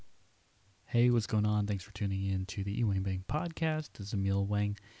Hey, what's going on? Thanks for tuning in to the Wangbangin podcast. This is Emile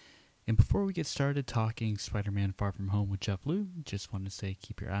Wang. And before we get started talking Spider-Man Far From Home with Jeff Liu, just want to say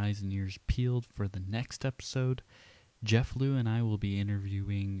keep your eyes and ears peeled for the next episode. Jeff Liu and I will be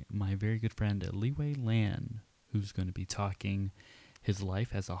interviewing my very good friend Emile Wang, who's going to be talking his life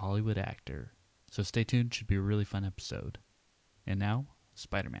as a Hollywood actor. So stay tuned, should be a really fun episode. And now,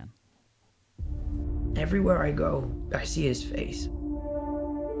 Spider-Man. Everywhere I go, I see his face.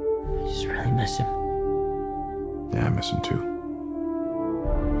 I just really miss him. Yeah, I miss him too.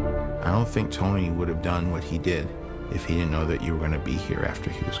 I don't think Tony would have done what he did if he didn't know that you were going to be here after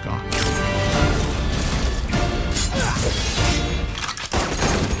he was gone.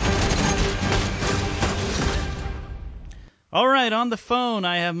 All right, on the phone,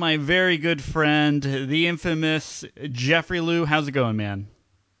 I have my very good friend, the infamous Jeffrey Liu. How's it going, man?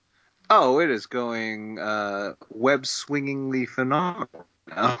 Oh, it is going web-swingingly phenomenal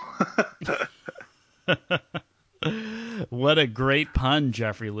now. What a great pun,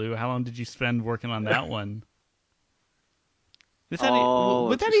 Jeffrey Liu. How long did you spend working on that one? Would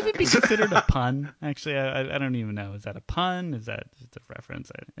that even be considered a pun? Actually, I don't even know. Is that a pun? Is that just a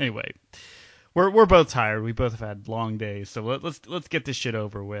reference? Anyway, we're both tired. We both have had long days, so let's get this shit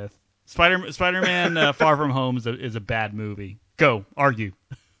over with. Spider-Man Far From Home is a bad movie. Go argue.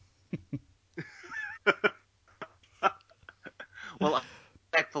 Well, I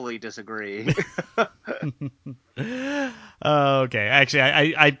respectfully disagree. Okay, actually,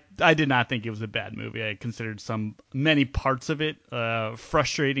 I did not think it was a bad movie. I considered many parts of it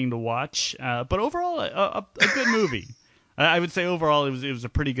frustrating to watch, but overall a good movie. I would say overall it was a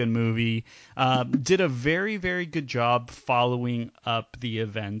pretty good movie. Did a very, very good job following up the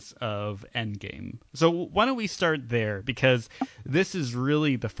events of Endgame. So why don't we start there, because this is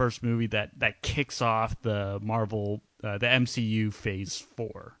really the first movie that kicks off the the MCU Phase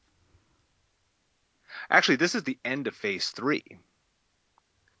 4. Actually, this is the end of Phase 3.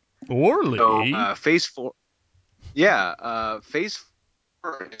 Orly. So, Phase 4. Yeah, Phase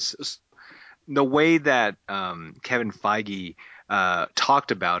 4 is the way that Kevin Feige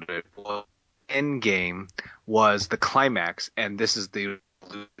talked about it. Well, Endgame was the climax, and this is the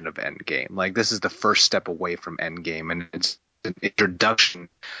illusion of Endgame. Like, this is the first step away from Endgame, and it's an introduction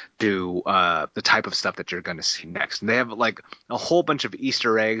to the type of stuff that you're going to see next. And they have like a whole bunch of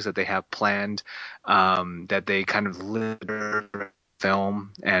Easter eggs that they have planned that they kind of litter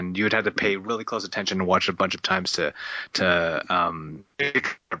film, and you would have to pay really close attention and watch a bunch of times to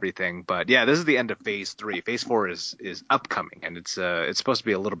everything. But yeah, this is the end of Phase 3. Phase 4 is upcoming, and it's supposed to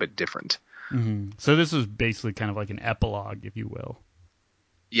be a little bit different. Mm-hmm. So this was basically kind of like an epilogue, if you will.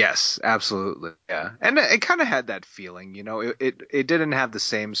 Yes, absolutely. Yeah. And it kind of had that feeling, it didn't have the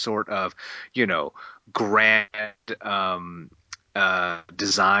same sort of, grand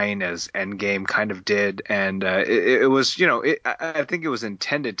design as Endgame kind of did. And it was, I think it was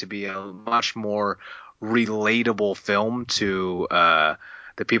intended to be a much more relatable film to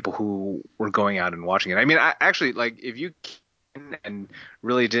the people who were going out and watching it. I mean, I actually, like, if you and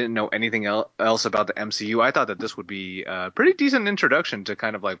really didn't know anything else about the MCU, I thought that this would be a pretty decent introduction to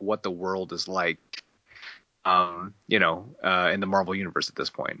kind of like what the world is like, in the Marvel universe at this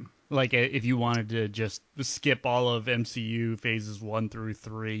point. Like, if you wanted to just skip all of MCU phases 1 through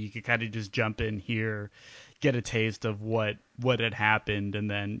 3, you could kind of just jump in here, get a taste of what had happened, and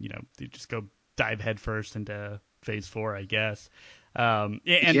then, you just go dive headfirst into phase 4, I guess.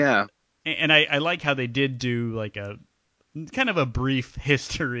 Yeah. And I like how they did do like a kind of a brief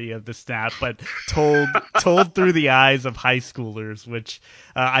history of the snap, but told through the eyes of high schoolers, which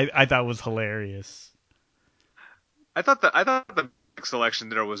I thought was hilarious. I thought the selection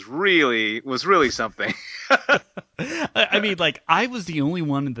there was really something. I mean, like, I was the only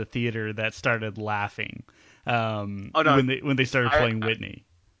one in the theater that started laughing when they started playing Whitney.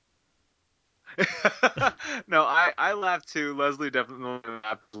 No, I laughed too. Leslie definitely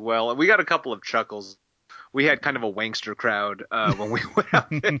laughed as well. We got a couple of chuckles. We had kind of a wankster crowd when we went out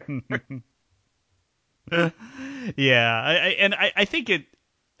there. Yeah, I think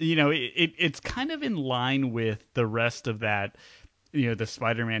it's kind of in line with the rest of that, the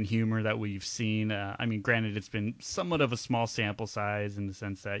Spider-Man humor that we've seen. I mean, granted, it's been somewhat of a small sample size in the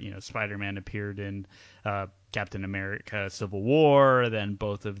sense that, Spider-Man appeared in Captain America Civil War, then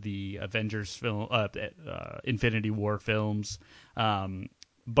both of the Avengers film, Infinity War films,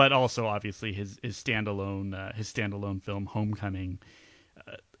 but also obviously his standalone film Homecoming.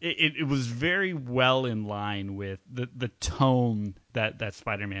 It was very well in line with the tone that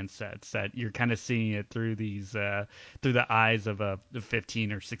Spider-Man sets. That you're kind of seeing it through through the eyes of a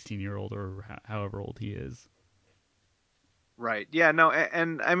 15 or 16-year-old or however old he is. Right. Yeah. No.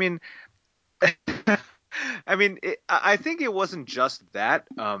 And I mean, I mean, I think it wasn't just that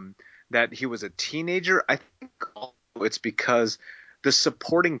that he was a teenager. I think it's because the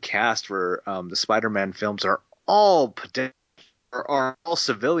supporting cast for the Spider-Man films are all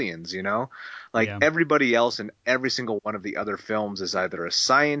civilians, you know? Like Yeah. everybody else in every single one of the other films is either a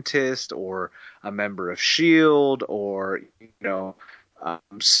scientist or a member of SHIELD or,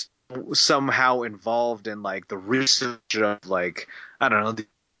 somehow involved in like the research of like, I don't know, the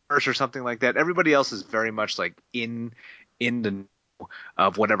universe or something like that. Everybody else is very much like in the know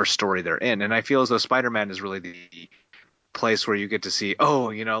of whatever story they're in. And I feel as though Spider-Man is really the place where you get to see,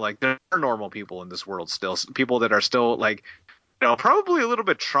 like there are normal people in this world still, people that are still like, probably a little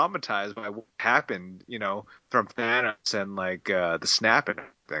bit traumatized by what happened, from Thanos and like the snap and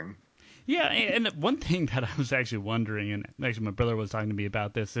everything. Yeah, and one thing that I was actually wondering, and actually my brother was talking to me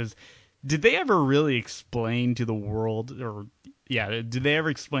about this, is did they ever really explain to the world, did they ever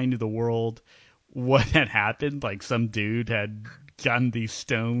explain to the world what had happened? Like some dude had gotten these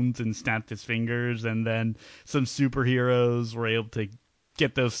stones and snapped his fingers, and then some superheroes were able to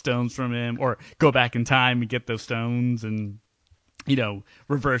get those stones from him, or go back in time and get those stones and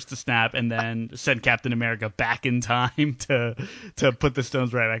reverse the snap and then send Captain America back in time to put the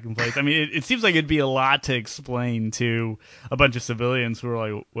stones right back in place. I mean, it seems like it'd be a lot to explain to a bunch of civilians who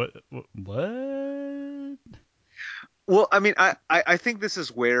are like, what? Well, I mean, I think this is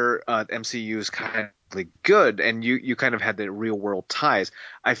where MCU is kind of really good, and you kind of had the real world ties.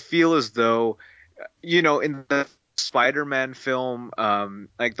 I feel as though, in the Spider-Man film,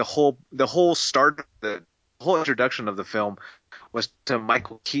 like the whole start, the whole introduction of the film was to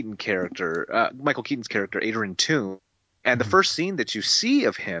Michael Keaton's character, Adrian Toomes, and the first scene that you see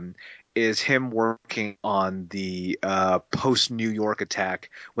of him is him working on the post New York attack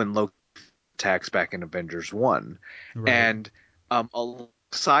when Loki attacks back in Avengers 1. Right. And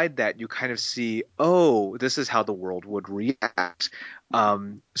alongside that, you kind of see, oh, this is how the world would react.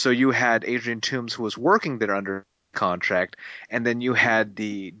 So you had Adrian Toomes, who was working there under contract, and then you had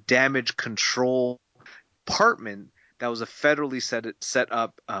the damage control department that was a federally set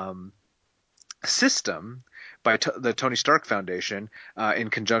up system by the Tony Stark Foundation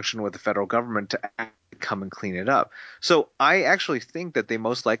in conjunction with the federal government to come and clean it up. So I actually think that they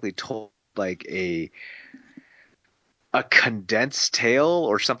most likely told like a condensed tale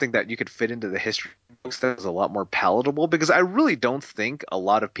or something that you could fit into the history books that was a lot more palatable, because I really don't think a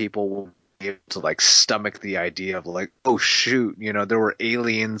lot of people will be able to like stomach the idea of like, oh shoot, there were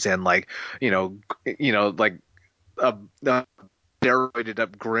aliens and like, like a steroided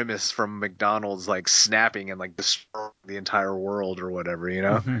up Grimace from McDonald's like snapping and like destroying the entire world or whatever,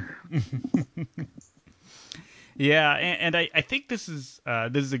 Yeah, and I think this is a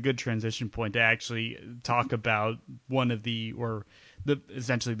good transition point to actually talk about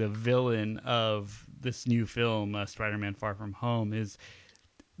essentially the villain of this new film, Spider-Man Far From Home, is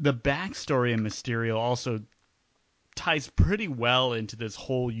the backstory in Mysterio also ties pretty well into this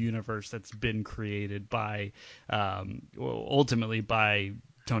whole universe that's been created by, ultimately by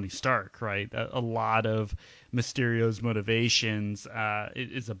Tony Stark, right? A lot of Mysterio's motivations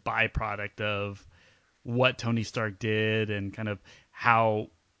is a byproduct of what Tony Stark did and kind of how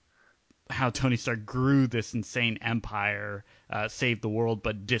Tony Stark grew this insane empire, saved the world,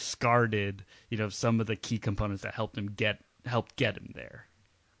 but discarded some of the key components that helped get him there.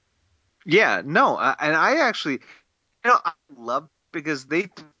 Yeah, no, and I actually, I love because they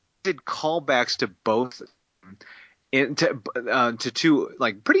did callbacks to both, to two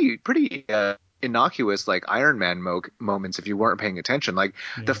like pretty innocuous like Iron Man moments if you weren't paying attention. Like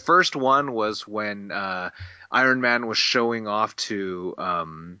the first one was when Iron Man was showing off to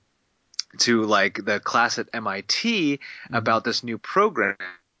like the class at MIT about this new program,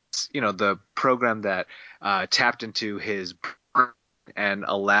 the program that tapped into his and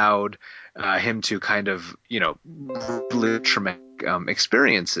allowed him to kind of, live traumatic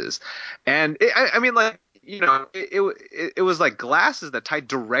experiences. And I mean, like, it was like glasses that tied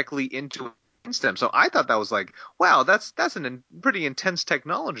directly into stem. So I thought that was like, wow, that's pretty intense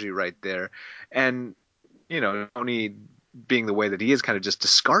technology right there. And, Tony, being the way that he is, kind of just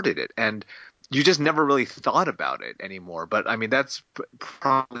discarded it. And you just never really thought about it anymore. But I mean, that's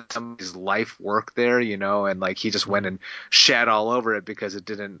probably somebody's life work there, and like he just went and shat all over it because it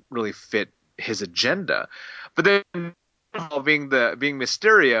didn't really fit his agenda. But then being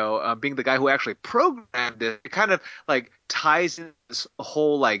Mysterio, being the guy who actually programmed it kind of like ties in this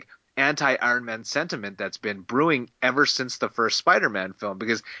whole like anti-Iron Man sentiment that's been brewing ever since the first Spider-Man film,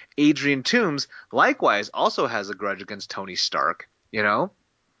 because Adrian Toomes likewise also has a grudge against Tony Stark,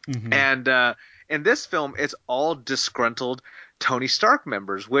 Mm-hmm. And in this film, it's all disgruntled Tony Stark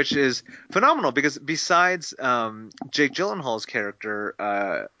members, which is phenomenal because besides Jake Gyllenhaal's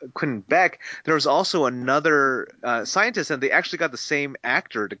character, Quentin Beck, there was also another scientist, and they actually got the same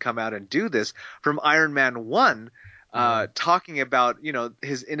actor to come out and do this from Iron Man 1. Talking about,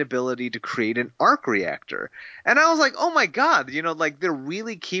 his inability to create an arc reactor. And I was like, oh my God, they're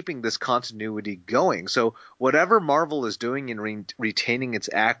really keeping this continuity going. So whatever Marvel is doing in retaining its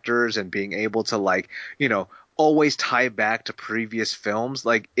actors and being able to always tie back to previous films,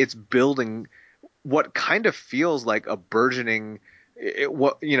 it's building what kind of feels like a burgeoning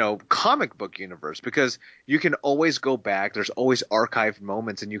comic book universe, because you can always go back. There's always archived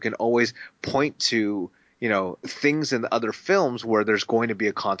moments, and you can always point to things in the other films where there's going to be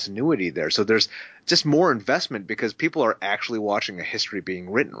a continuity there. So there's just more investment because people are actually watching a history being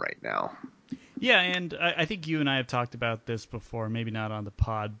written right now. Yeah, and I think you and I have talked about this before, maybe not on the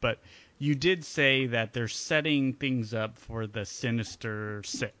pod, but you did say that they're setting things up for the Sinister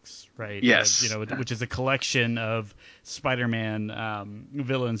Six, right? Yes. Which is a collection of Spider-Man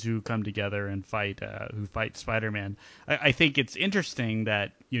villains who come together and fight Spider-Man. I think it's interesting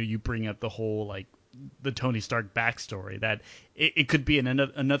that you bring up the whole the Tony Stark backstory, that it could be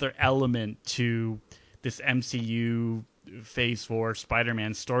another element to this MCU Phase 4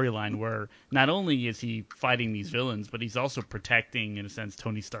 Spider-Man storyline, where not only is he fighting these villains, but he's also protecting, in a sense,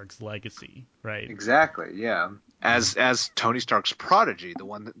 Tony Stark's legacy, right? Exactly, yeah. As Tony Stark's prodigy, the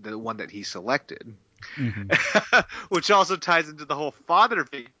one that he selected. Mm-hmm. Which also ties into the whole father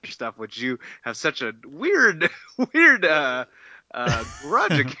figure stuff, which you have such a weird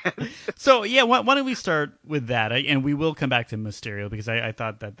grudge again. So yeah, why don't we start with that? And we will come back to Mysterio, because I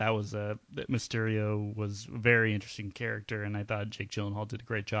thought that was that Mysterio was a very interesting character, and I thought Jake Gyllenhaal did a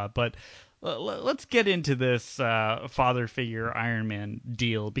great job. But let's get into this father figure Iron Man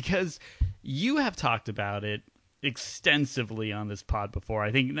deal, because you have talked about it extensively on this pod before.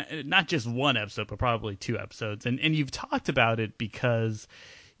 I think not just one episode, but probably 2 episodes, and you've talked about it because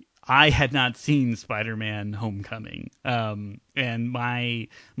I had not seen Spider-Man Homecoming, and my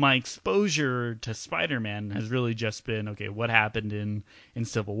exposure to Spider-Man has really just been, okay, what happened in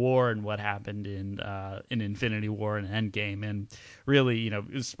Civil War and what happened in Infinity War and Endgame, and really,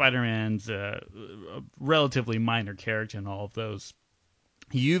 Spider-Man's a relatively minor character in all of those.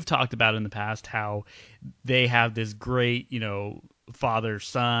 You've talked about in the past how they have this great,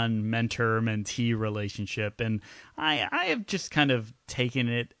 father-son, mentor-mentee relationship, and I have just kind of taken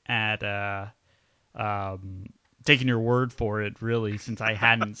it at taking your word for it, really, since I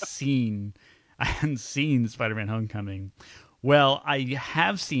hadn't seen Spider-Man Homecoming. Well, I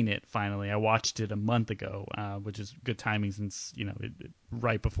have seen it finally. I watched it a month ago, which is good timing since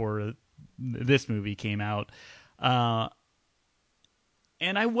right before this movie came out.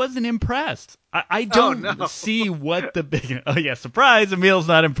 And I wasn't impressed. I don't see what the big... Oh, yeah, surprise, Emile's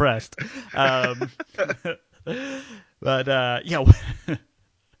not impressed. But, yeah,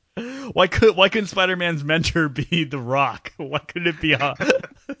 why couldn't Spider-Man's mentor be The Rock? Why couldn't it be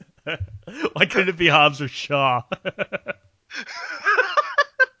Hobbs or Shaw?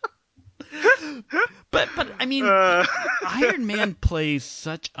 But I mean, Iron Man plays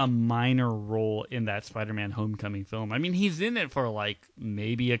such a minor role in that Spider-Man Homecoming film. I mean, he's in it for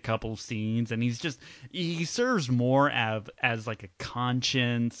maybe a couple scenes, and he serves more as like a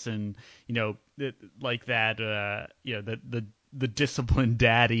conscience, and the disciplined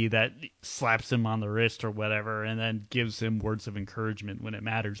daddy that slaps him on the wrist or whatever, and then gives him words of encouragement when it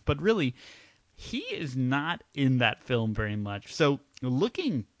matters. But really, he is not in that film very much. So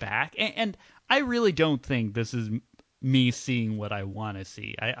looking back, and I really don't think this is me seeing what I want to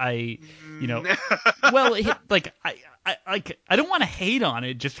see. I well, I don't want to hate on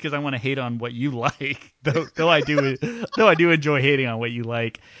it just because I want to hate on what you like, though I do enjoy hating on what you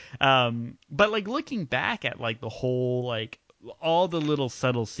like. But looking back at the whole all the little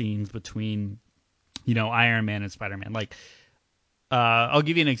subtle scenes between Iron Man and Spider-Man, I'll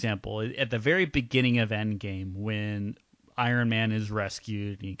give you an example. At the very beginning of Endgame, when Iron Man is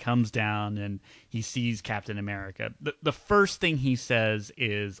rescued and he comes down and he sees Captain America, the first thing he says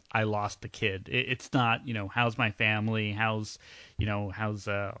is, "I lost the kid." It's not, how's my family? How's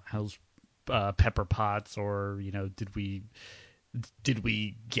Pepper Potts? Or, did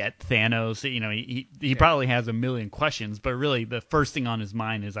we get Thanos? He probably has a million questions, but really the first thing on his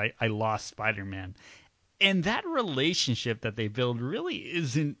mind is, I lost Spider-Man. And that relationship that they build really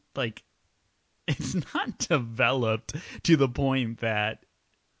isn't it's not developed to the point that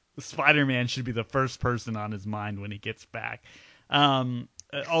Spider-Man should be the first person on his mind when he gets back.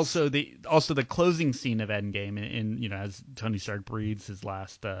 Also the closing scene of Endgame, and as Tony Stark breathes his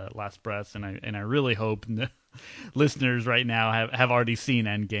last breaths, and I really hope listeners right now have already seen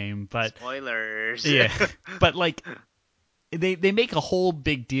Endgame, but Spoilers. yeah, but like they make a whole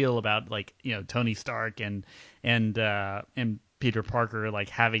big deal about like Tony Stark and Peter Parker like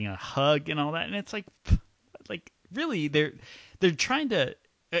having a hug and all that, and it's like really they're trying to.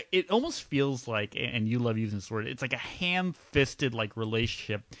 It almost feels like, and you love using this word, it's like a ham-fisted like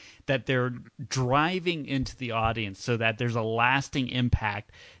relationship that they're driving into the audience so that there's a lasting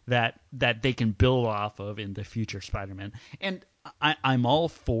impact that they can build off of in the future Spider-Man. And I'm all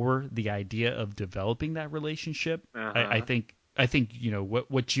for the idea of developing that relationship. I think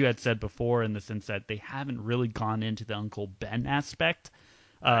what you had said before, in the sense that they haven't really gone into the Uncle Ben aspect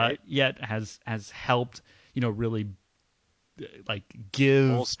Right. yet, has helped really like give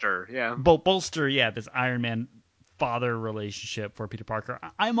Bolster. Yeah. bolster this Iron Man father relationship for Peter Parker.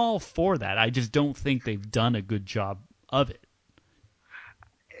 I'm all for that. I just don't think they've done a good job of it.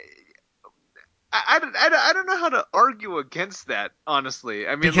 I don't know how to argue against that, honestly.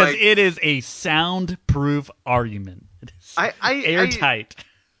 I mean, Because like, it is a soundproof argument. It is I airtight.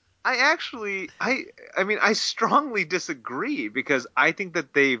 I actually I mean I strongly disagree, because I think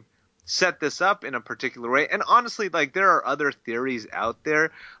that they've set this up in a particular way. And honestly, like, there are other theories out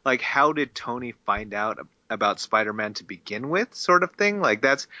there, like, how did Tony find out about Spider-Man to begin with, sort of thing. Like,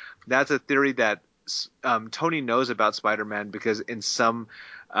 that's a theory that Tony knows about Spider-Man, because in some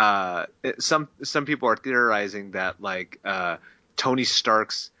people are theorizing that, like, Tony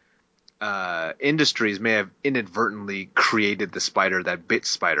Stark's industries may have inadvertently created the spider that bit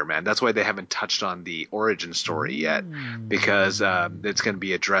Spider-Man. That's why they haven't touched on the origin story yet, because it's going to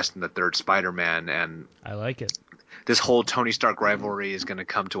be addressed in the third Spider-Man, and I like it. this whole Tony Stark rivalry is going to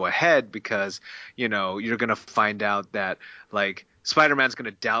come to a head, because you're going to find out that, like, Spider-Man's going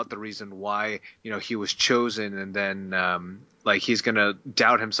to doubt the reason why he was chosen, and then like, he's going to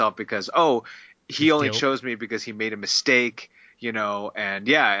doubt himself because he only chose me because he made a mistake.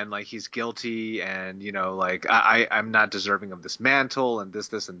 And like, he's guilty, and like, I'm not deserving of this mantle, and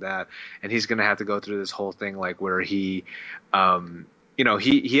this and that, and he's gonna have to go through this whole thing, like, where he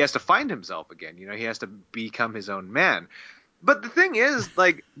he has to find himself again. He has to become his own man. But the thing is,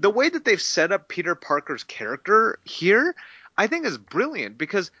 like, the way that they've set up Peter Parker's character here, I think is brilliant,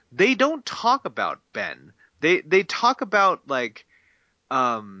 because they don't talk about Ben. They talk about, like,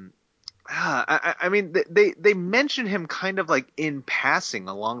 I mean, they mention him kind of like in passing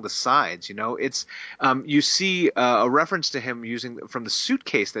along the sides. It's you see a reference to him using from the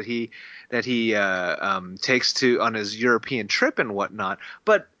suitcase that he takes to on his European trip and whatnot.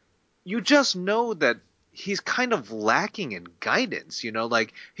 But you just know that he's kind of lacking in guidance.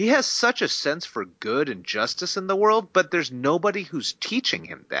 Like, he has such a sense for good and justice in the world, but there's nobody who's teaching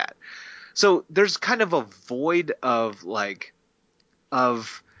him that. So there's kind of a void of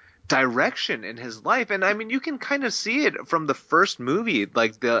direction in his life. And I mean, you can kind of see it from the first movie,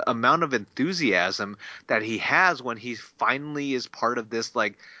 like, the amount of enthusiasm that he has when he finally is part of this,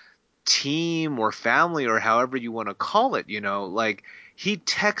 like, team or family, or however you want to call it. Like, he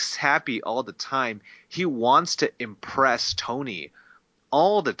texts Happy all the time. He wants to impress Tony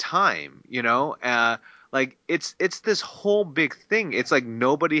all the time. Like, it's this whole big thing. It's like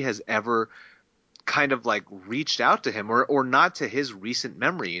nobody has ever kind of like reached out to him, or not to his recent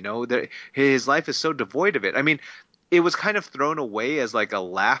memory. That his life is so devoid of it. I mean, it was kind of thrown away as like a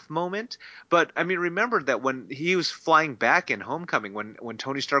laugh moment, but I mean, remember that when he was flying back in Homecoming, when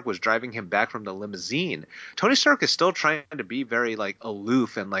Tony Stark was driving him back from the limousine, Tony Stark is still trying to be very like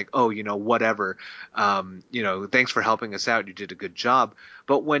aloof and like, whatever, thanks for helping us out, you did a good job.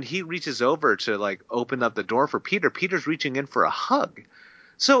 But when he reaches over to like open up the door for Peter's reaching in for a hug.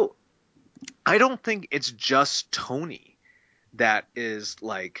 So I don't think it's just Tony that is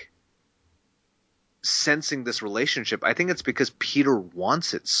like sensing this relationship. I think it's because Peter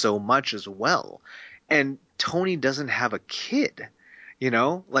wants it so much as well. And Tony doesn't have a kid.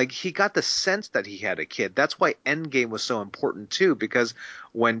 Like, he got the sense that he had a kid. That's why Endgame was so important too, because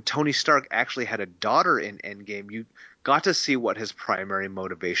when Tony Stark actually had a daughter in Endgame, you got to see what his primary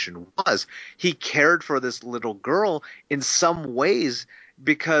motivation was. He cared for this little girl in some ways,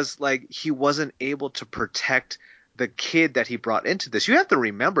 because like, he wasn't able to protect the kid that he brought into this. You have to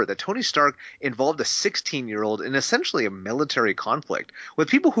remember that Tony Stark involved a 16-year-old in essentially a military conflict with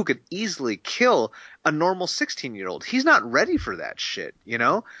people who could easily kill a normal 16-year-old. He's not ready for that shit,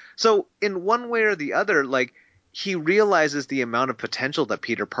 So in one way or the other, like, he realizes the amount of potential that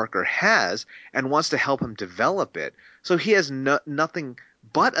Peter Parker has and wants to help him develop it. So he has nothing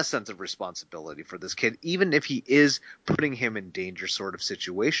but a sense of responsibility for this kid, even if he is putting him in danger sort of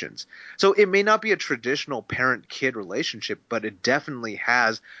situations. So it may not be a traditional parent-kid relationship, but it definitely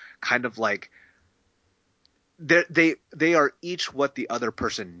has kind of like they are each what the other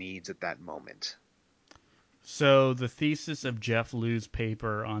person needs at that moment. So the thesis of Jeff Liu's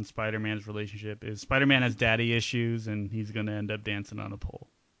paper on Spider-Man's relationship is Spider-Man has daddy issues and he's going to end up dancing on a pole.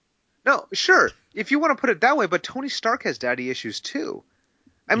 No, sure, if you want to put it that way, but Tony Stark has daddy issues too.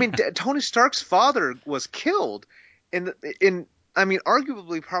 I mean, Tony Stark's father was killed in I mean,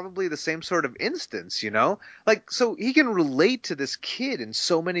 arguably probably the same sort of instance, you know? Like, so he can relate to this kid in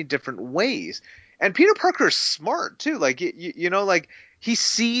so many different ways. And Peter Parker is smart too. Like, you know, like he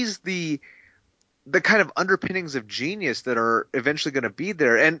sees the kind of underpinnings of genius that are eventually going to be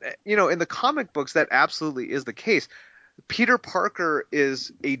there. And, you know, in the comic books, that absolutely is the case. Peter Parker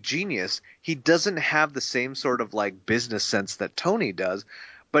is a genius. He doesn't have the same sort of like business sense that Tony does,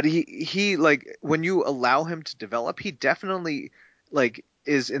 but he like when you allow him to develop, he definitely like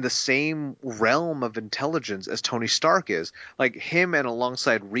is in the same realm of intelligence as Tony Stark is. Like him and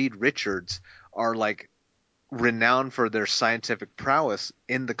alongside Reed Richards are like renowned for their scientific prowess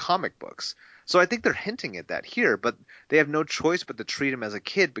in the comic books. So I think they're hinting at that here, but they have no choice but to treat him as a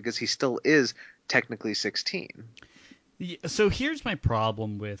kid because he still is technically 16. So here's my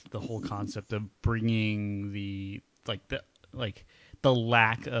problem with the whole concept of bringing the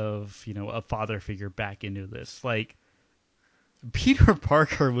lack of, you know, a father figure back into this. Like, Peter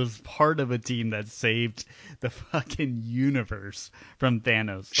Parker was part of a team that saved the fucking universe from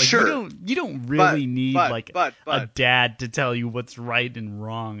Thanos. Like, sure, you don't really need a dad to tell you what's right and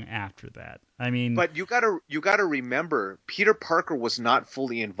wrong after that. I mean, but you gotta remember, Peter Parker was not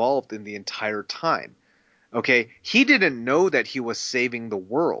fully involved in the entire time. Okay, he didn't know that he was saving the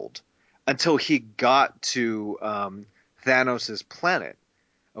world until he got to Thanos' planet.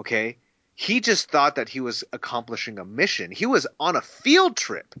 Okay, he just thought that he was accomplishing a mission. He was on a field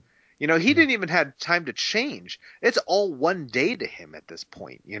trip. You know, he didn't even have time to change. It's all one day to him at this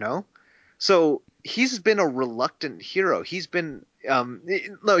point, you know? So he's been a reluctant hero. He's been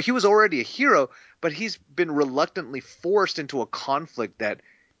no, he was already a hero, but he's been reluctantly forced into a conflict that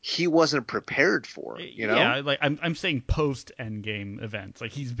he wasn't prepared for, you know? Yeah, like I'm saying post Endgame events.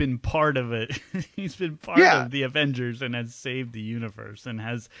 Like he's been part of it. He's been part of the Avengers and has saved the universe and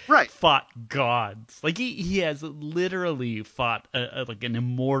has fought gods. Like he has literally fought like an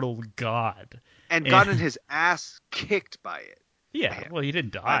immortal god and gotten his ass kicked by it. Yeah, well, he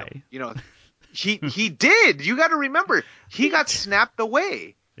didn't die. You know, he did. You got to remember, he got snapped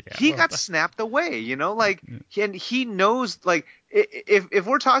away. Yeah, he got snapped away, you know, like, and he knows, like, if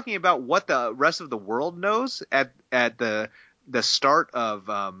we're talking about what the rest of the world knows at the start of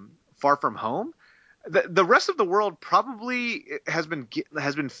Far From Home, the rest of the world probably has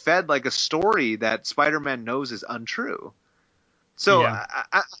been fed like a story that Spider-Man knows is untrue. So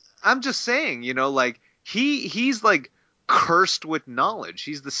I'm just saying, you know, like he's like cursed with knowledge.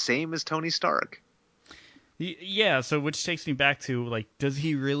 He's the same as Tony Stark. Yeah, so which takes me back to, like, does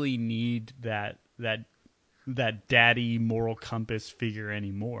he really need that daddy moral compass figure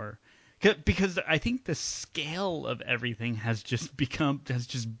anymore? Because I think the scale of everything has just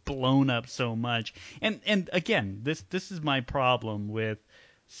blown up so much. And again, this is my problem with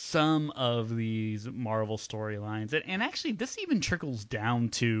some of these Marvel storylines. And actually, this even trickles down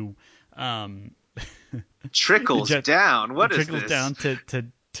to trickles down. What is this? Trickles down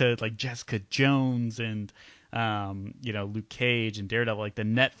to like Jessica Jones and you know, Luke Cage and Daredevil, like the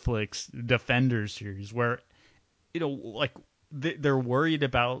Netflix Defenders series, where, you know, like they're worried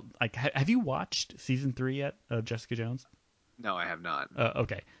about, like, have you watched season 3 yet of Jessica Jones? No, I have not.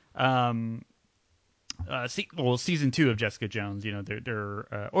 Okay. Season 2 of Jessica Jones, you know,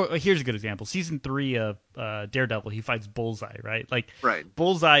 or here's a good example. Season 3 of Daredevil, he fights Bullseye, right? Like,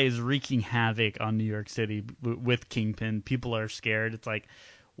 Bullseye is wreaking havoc on New York City with Kingpin. People are scared. It's like,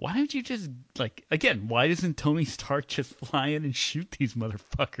 why don't you just, like, again, why doesn't Tony Stark just fly in and shoot these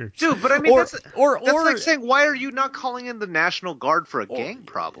motherfuckers? Dude, but I mean, that's like saying, why are you not calling in the National Guard for a gang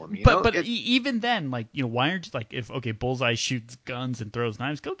problem? You know? Even then, like, you know, why aren't you, like, if, okay, Bullseye shoots guns and throws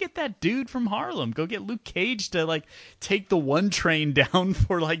knives, go get that dude from Harlem. Go get Luke Cage to, like, take the one train down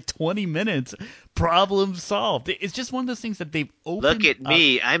for, like, 20 minutes. Problem solved. It's just one of those things that they've opened Look at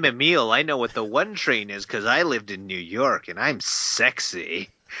me. I'm Emile. I know what the one train is because I lived in New York and I'm sexy.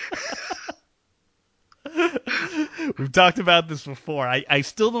 We've talked about this before. I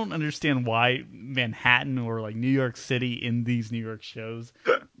still don't understand why Manhattan or like New York City in these New York shows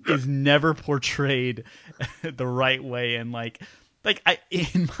is never portrayed the right way. And like I,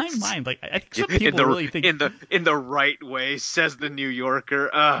 in my mind, like I think some people really think in the right way, says the New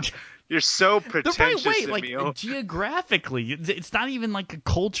Yorker. You're so The right pretentious, way, like Emile. geographically. It's not even like a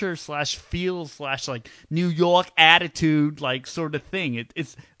culture slash feel slash like New York attitude like sort of thing.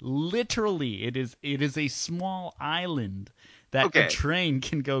 It's literally it is a small island that a Okay, train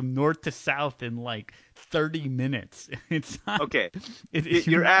can go north to south in like 30 minutes. It's not. okay.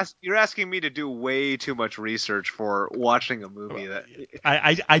 You're not. You're asking me to do way too much research for watching a movie that.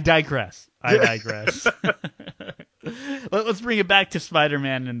 I digress. I digress. Let's bring it back to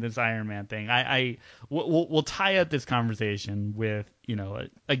Spider-Man and this Iron Man thing. We'll tie up this conversation with,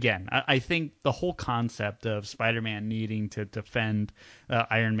 again, I think the whole concept of Spider-Man needing to defend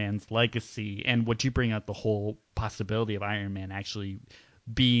Iron Man's legacy, and what you bring up, the whole possibility of Iron Man actually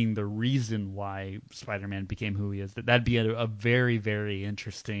being the reason why Spider-Man became who he is, that'd be a very, very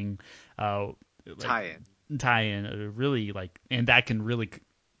interesting like, Tie-in. tie-in, really, like, and that can really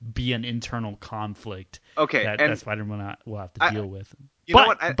be an internal conflict Okay, that Spider-Man will have to deal with. You know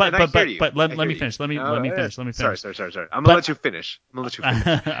what? And I hear you. But I let hear me you. finish. Let me finish. Let me Sorry. finish. I'm gonna But- let you finish. I'm gonna let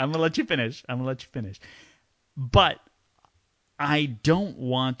you finish. But I don't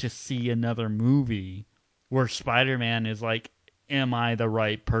want to see another movie where Spider-Man is like, am I the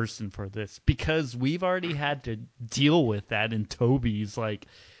right person for this? Because we've already had to deal with that in Tobey's, like,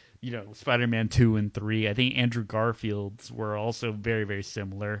 Spider-Man 2 and 3. I think Andrew Garfield's were also very, very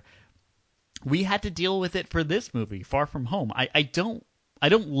similar. We had to deal with it for this movie, Far From Home. I don't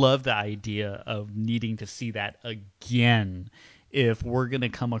love the idea of needing to see that again if we're gonna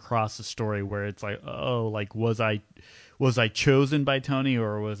come across a story where it's like, oh, like was I chosen by Tony,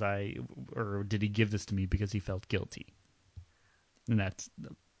 or did he give this to me because he felt guilty? And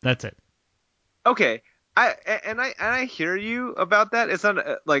that's it. Okay. I hear you about that. It's not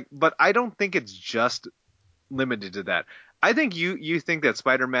like, but I don't think it's just limited to that. I think you think that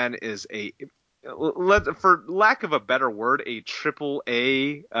Spider-Man is for lack of a better word, a triple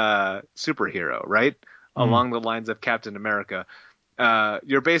A superhero, right? Along the lines of Captain America.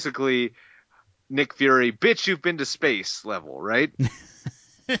 You're basically Nick Fury, bitch, you've been to space level, right?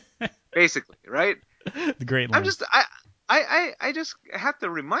 Basically, right? The great line. I just have to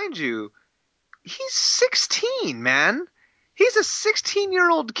remind you, he's 16, man. He's a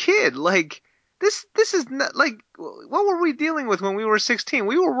 16-year-old kid. Like, this is not like, what were we dealing with when we were 16?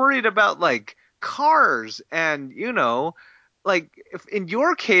 We were worried about like cars and, like, if in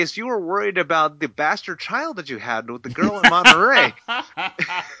your case you were worried about the bastard child that you had with the girl in Monterey.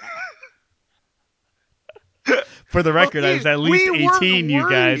 For the record, I was at least we weren't 18, you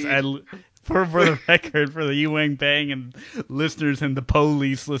guys. worried. For the record, for the Wangbangin and listeners and the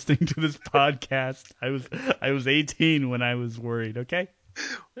police listening to this podcast, I was 18 when I was worried. Okay.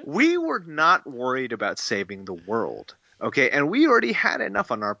 We were not worried about saving the world, okay? And we already had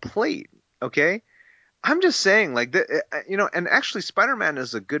enough on our plate, okay? I'm just saying, like, and actually Spider-Man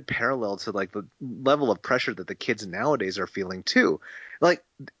is a good parallel to, like, the level of pressure that the kids nowadays are feeling, too. Like,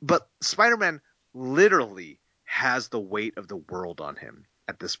 but Spider-Man literally has the weight of the world on him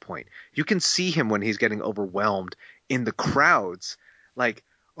at this point. You can see him when he's getting overwhelmed in the crowds, like,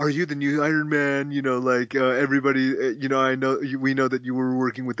 are you the new Iron Man? Like, everybody, I know we know that you were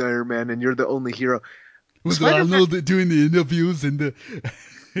working with Iron Man and you're the only hero. I know that doing the interviews and the.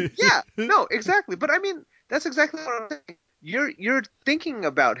 Yeah, no, exactly. But I mean, that's exactly what I'm saying. You're thinking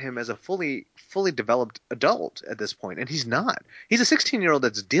about him as a fully developed adult at this point, and he's not. He's a 16-year-old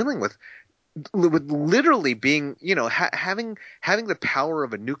that's dealing with literally being, having the power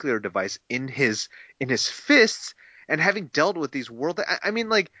of a nuclear device in his fists, and having dealt with these I mean,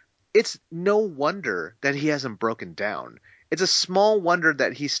 like, it's no wonder that he hasn't broken down. It's a small wonder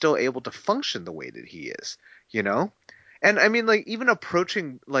that he's still able to function the way that he is, And I mean, like, even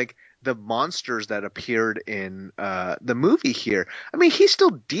approaching, like, the monsters that appeared in the movie here, I mean, he's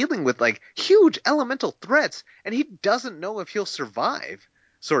still dealing with, like, huge elemental threats, and he doesn't know if he'll survive,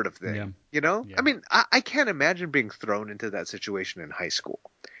 sort of thing. Yeah. I mean, I can't imagine being thrown into that situation in high school,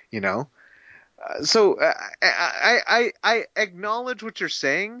 So I acknowledge what you're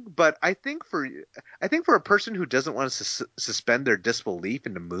saying, but I think for a person who doesn't want to suspend their disbelief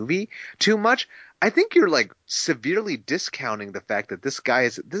in the movie too much, I think you're, like, severely discounting the fact that this guy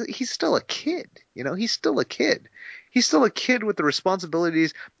he's still a kid. He's still a kid. He's still a kid with the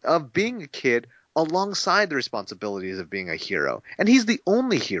responsibilities of being a kid alongside the responsibilities of being a hero, and he's the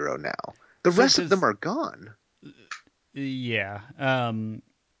only hero now. The rest of them are gone. Yeah.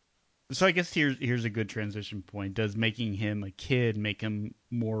 So I guess here's a good transition point. Does making him a kid make him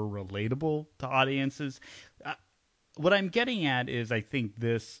more relatable to audiences? What I'm getting at is, I think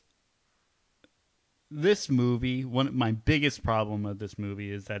this movie, my biggest problem of this movie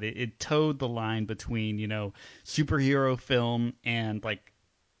is that it towed the line between, superhero film and, like,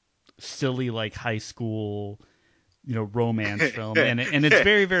 silly like high school, romance film, and it's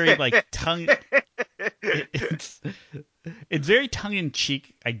very very like it's very tongue in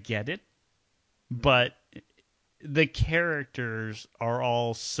cheek. I get it, but the characters are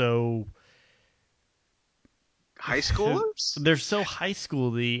all so High schoolers? they're so high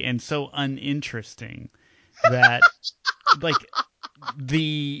schooly and so uninteresting that like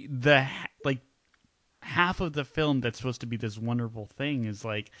the like half of the film that's supposed to be this wonderful thing is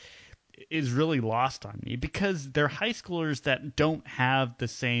really lost on me because they're high schoolers that don't have the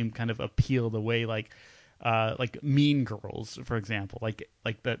same kind of appeal the way like Mean Girls, for example, like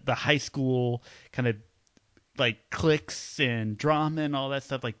the high school kind of like cliques and drama and all that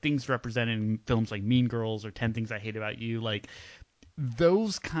stuff, like things represented in films like Mean Girls or 10 Things I Hate About You. Like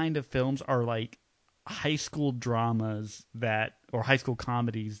those kind of films are like high school dramas or high school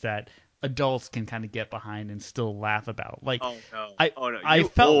comedies that adults can kind of get behind and still laugh about. Like, Oh no! I Oh no! I You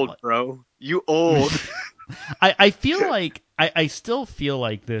felt old, bro. You old. I feel like I still feel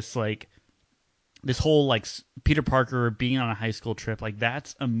like this whole like Peter Parker being on a high school trip, like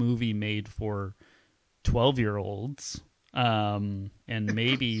that's a movie made for 12-year-olds, and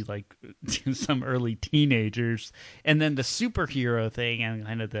maybe like some early teenagers, and then the superhero thing and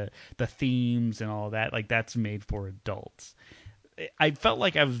kind of the themes and all that, like that's made for adults. I felt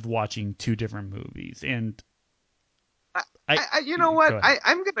like I was watching two different movies, and You know what? go ahead.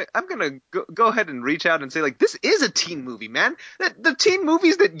 I'm gonna go ahead and reach out and say like this is a teen movie, man. The teen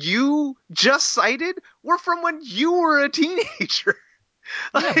movies that you just cited were from when you were a teenager.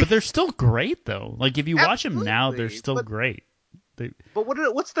 Yeah, but they're still great though. Like if you watch them now, they're Absolutely, still great. but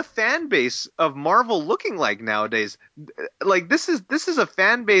what's the fan base of Marvel looking like nowadays? Like this is a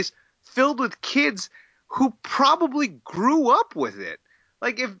fan base filled with kids who probably grew up with it.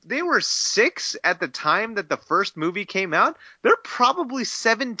 Like if they were 6 at the time that the first movie came out, they're probably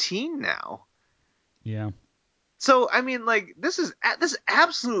 17 now. Yeah. So I mean, like this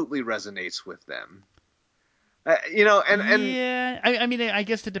absolutely resonates with them. And Yeah, I mean, I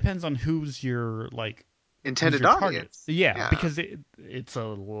guess it depends on who's your intended target. audience. Yeah, Yeah. because it's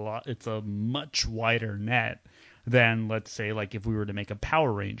a much wider net than, let's say, like if we were to make a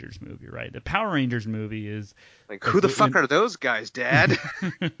Power Rangers movie, right? The Power Rangers movie is Like who the fuck are those guys, Dad?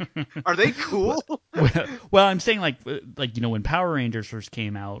 Are they cool? well, I'm saying like when Power Rangers first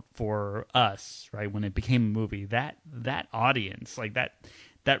came out for us, right? When it became a movie, that audience, like that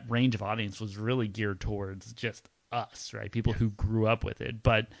range of audience was really geared towards just us, right? People who grew up with it.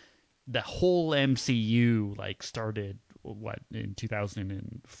 But the whole MCU like started in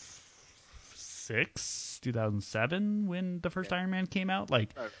 2006, 2007 when the first Iron Man came out. Like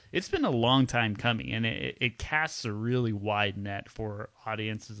it's been a long time coming, and it casts a really wide net for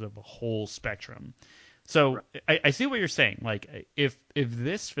audiences of a whole spectrum. So I see what you're saying. Like if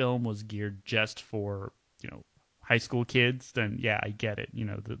this film was geared just for high school kids, then yeah, I get it.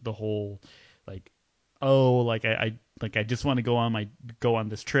 The whole like, oh, like I just want to go on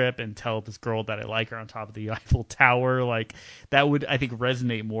this trip and tell this girl that I like her on top of the Eiffel Tower. Like that would, I think,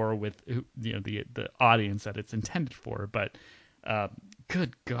 resonate more with the audience that it's intended for. But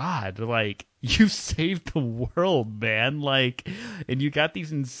good God, like you saved the world, man. Like, and you got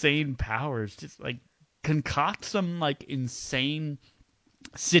these insane powers. Just like concoct some like insane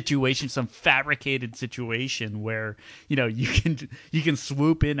situation, some fabricated situation where you can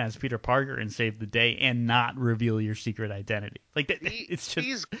swoop in as Peter Parker and save the day and not reveal your secret identity. Like it's just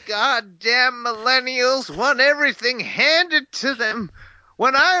These goddamn millennials want everything handed to them.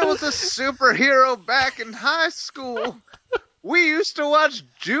 When I was a superhero back in high school, we used to watch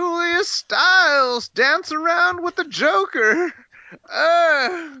Julia Stiles dance around with the Joker.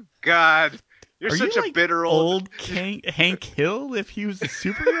 God. You're Are such you a like bitter old Hank Hill if he was a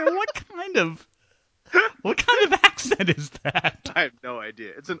superhero? What kind of accent is that? I have no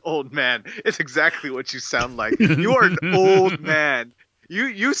idea. It's an old man. It's exactly what you sound like. You are an old man.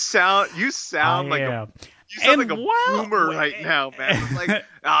 You sound I like am. you sound And like a while boomer right now, man. It's like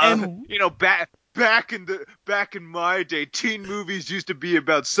and back in my day, teen movies used to be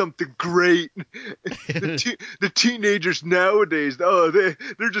about something great. The teenagers nowadays, they're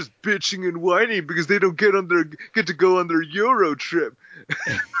just bitching and whining because they don't get to go on their Euro trip.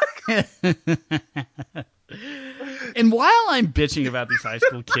 and while I'm bitching about these high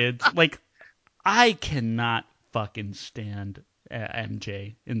school kids, like I cannot fucking stand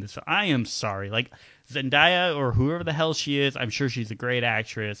MJ in this. I am sorry. Like Zendaya or whoever the hell she is, I'm sure she's a great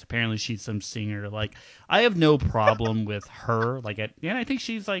actress. Apparently she's some singer. Like I have no problem with her. Like I think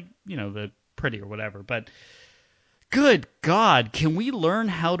she's like the pretty or whatever. But Good God, can we learn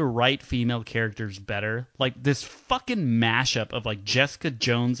how to write female characters better? Like this fucking mashup of like Jessica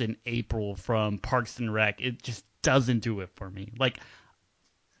Jones and April from Parks and Rec, it just doesn't do it for me. Like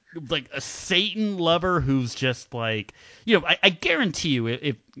a Satan lover who's just like, I guarantee you,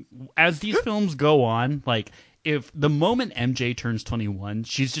 if as these films go on, like if the moment MJ turns 21,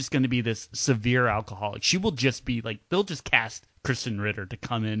 she's just going to be this severe alcoholic. She will just be like, they'll just cast Kristen Ritter to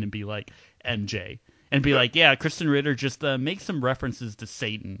come in and be like MJ. And be like, yeah, Kristen Ritter, just make some references to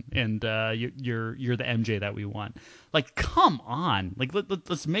Satan, and you're the MJ that we want. Like, come on, like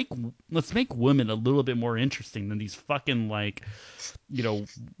let's make women a little bit more interesting than these fucking like,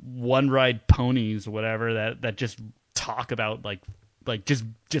 one ride ponies or whatever that just talk about like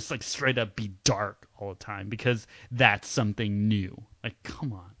just like straight up be dark all the time because that's something new. Like,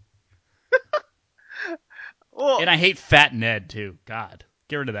 come on. Well, And I hate Fat Ned too. God,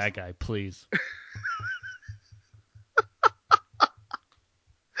 get rid of that guy, please.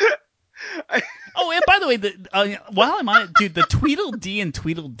 Oh, and by the way, while I'm on it, dude, the Tweedledee and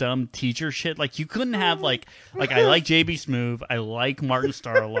Tweedledum teacher shit, like you couldn't have like I like JB Smoove, I like Martin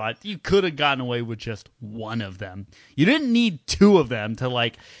Starr a lot. You could have gotten away with just one of them. You didn't need two of them to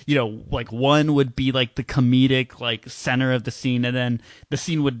like one would be like the comedic like center of the scene, and then the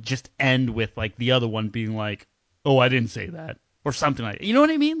scene would just end with like the other one being like, "Oh, I didn't say that," or something like that. You know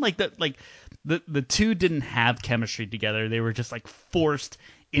what I mean? Like the two didn't have chemistry together. They were just like forced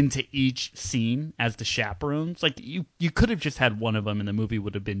into each scene as the chaperones. Like you could have just had one of them and the movie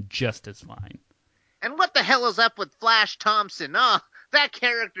would have been just as fine. And what the hell is up with Flash Thompson? Oh, that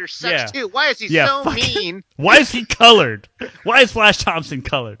character sucks Yeah. too. Why is he Yeah, so fuck. mean? Why is he colored? Why is Flash Thompson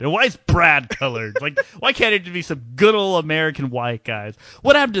colored? And why is Brad colored? Like, why can't it be some good old American white guys?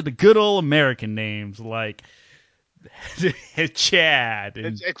 What happened to the good old American names like Chad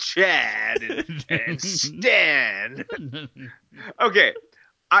and Chad and Stan. Okay,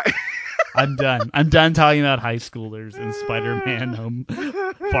 I'm done. I'm done talking about high schoolers and Spider-Man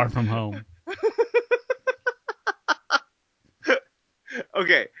Far From Home.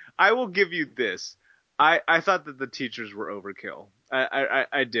 Okay, I will give you this. I thought that the teachers were overkill.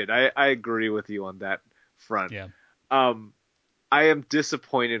 I did. I agree with you on that front. Yeah. I am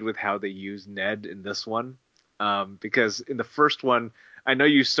disappointed with how they used Ned in this one. Because in the first one, I know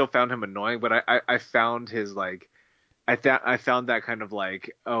you still found him annoying, but I found his like, I found that kind of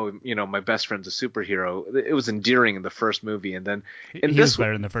like, oh, my best friend's a superhero. It was endearing in the first movie, and then he was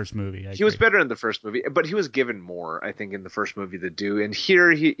better in the first movie. He was better in the first movie, but he was given more, I think, in the first movie to do. And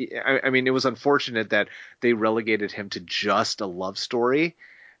here, I mean, it was unfortunate that they relegated him to just a love story.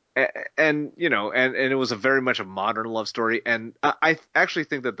 And it was a very much a modern love story. And I actually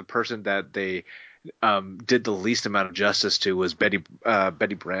think that the person that they did the least amount of justice to was Betty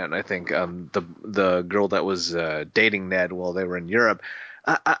Brant. I think the girl that was dating Ned while they were in Europe.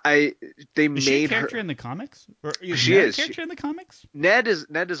 They is she a made character her in the comics? Or she Ned is a character in the comics. Ned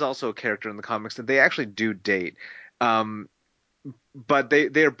is also a character in the comics, and they actually do date. But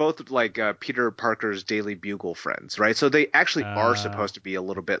they are both like Peter Parker's Daily Bugle friends, right? So they actually are supposed to be a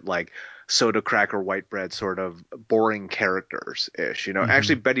little bit like soda cracker white bread sort of boring characters ish.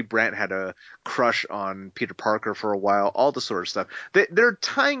 Actually Betty Brant had a crush on Peter Parker for a while, all the sort of stuff. They're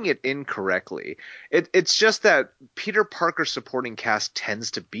tying it in correctly. It's just that Peter Parker's supporting cast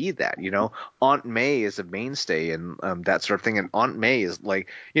tends to be that, Aunt May is a mainstay and that sort of thing, and Aunt May is like,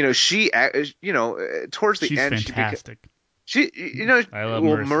 she towards the She's end fantastic. I love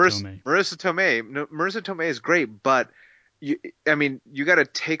Marissa Tomei. Marissa Tomei is great, but you got to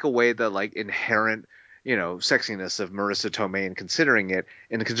take away the like inherent, sexiness of Marissa Tomei and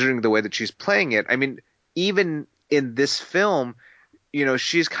considering the way that she's playing it. I mean, even in this film,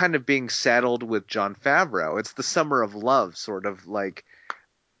 she's kind of being saddled with Jon Favreau. It's the summer of love sort of like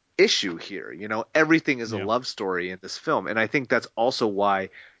issue here. Everything is a love story in this film, and I think that's also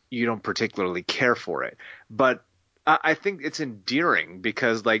why you don't particularly care for it. But I think it's endearing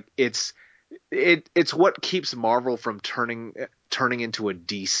because like it's what keeps Marvel from turning into a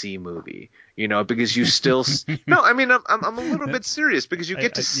DC movie, because you still no, I mean I'm a little bit serious because you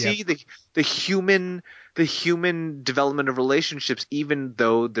get to see the human development of relationships, even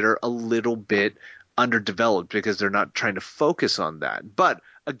though they're a little bit underdeveloped because they're not trying to focus on that. But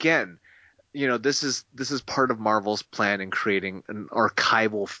again, this is part of Marvel's plan in creating an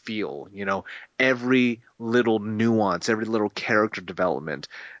archival feel. Every little nuance, every little character development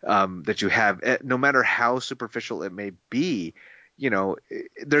that you have, no matter how superficial it may be,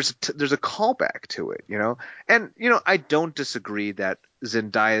 there's a callback to it. And I don't disagree that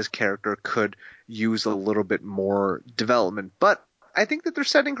Zendaya's character could use a little bit more development, but I think that they're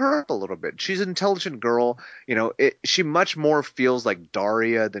setting her up a little bit. She's an intelligent girl. She much more feels like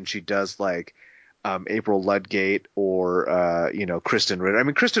Daria than she does like April Ludgate or Kristen Ritter. I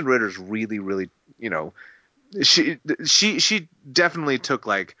mean, Kristen Ritter's really, really, she definitely took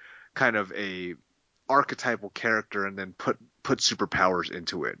like kind of a archetypal character and then put superpowers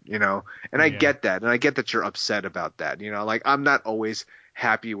into it, and I get that, and I get that you're upset about that, like I'm not always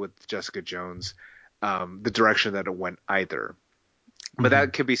happy with Jessica Jones, the direction that it went either, but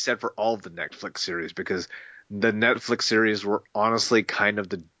that could be said for all of the Netflix series, because the Netflix series were honestly kind of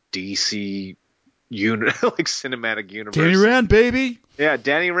the DC unit, like cinematic universe. Danny Rand, baby. Yeah,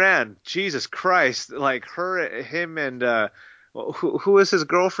 Danny Rand. Jesus Christ, like him, and who is his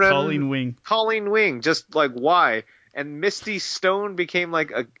girlfriend? Colleen Wing. Just like why? And Misty Stone became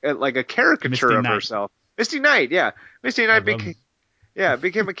like a caricature of herself. Misty Knight, yeah. Misty Knight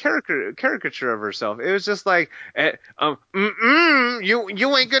became a caricature of herself. It was just like, you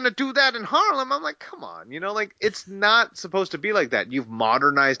ain't gonna do that in Harlem. I'm like, come on, like it's not supposed to be like that. You've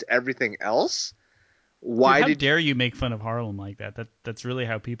modernized everything else. Why dare you make fun of Harlem like that? That's really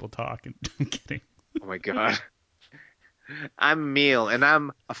how people talk. I'm kidding. Oh my god. I'm Emile, and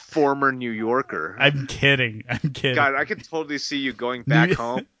I'm a former New Yorker. I'm kidding. God, I could totally see you going back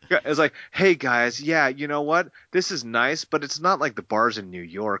home. It's like, hey guys, yeah, you know what? This is nice, but it's not like the bars in New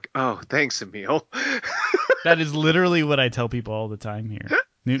York. Oh, thanks, Emile. That is literally what I tell people all the time here.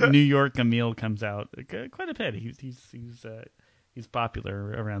 New York Emile comes out quite a bit. He's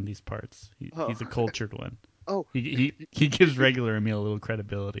popular around these parts. He's a cultured one. Oh, he gives regular Emile a little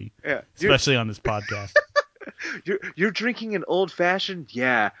credibility, yeah, especially on this podcast. You're drinking an old fashioned?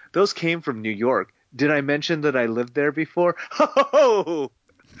 Yeah, those came from New York. Did I mention that I lived there before? Ho!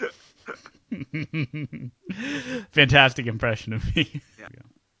 Fantastic impression of me. Yeah.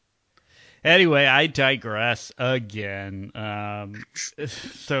 Anyway, I digress again.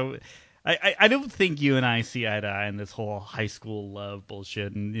 So I don't think you and I see eye to eye in this whole high school love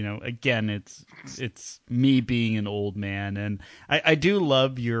bullshit. And again, it's me being an old man, and I do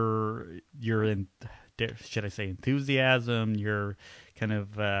love your should I say enthusiasm, your kind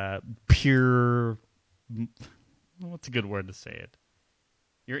of pure, what's a good word to say it?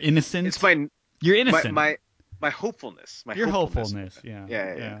 You're innocent. You're innocent. My hopefulness. Your hopefulness.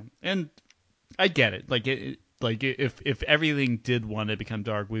 Yeah. And I get it. Like if everything did want to become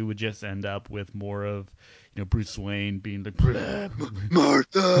dark, we would just end up with more of Bruce Wayne being like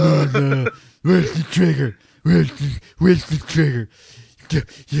Martha, where's the trigger? Where's the trigger?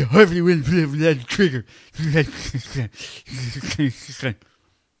 You hardly win without a trigger.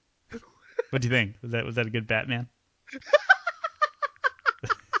 What do you think? Was that a good Batman?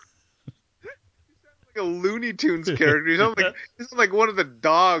 Like a Looney Tunes character. He sounds like one of the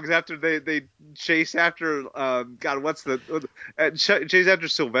dogs after they chase after chase after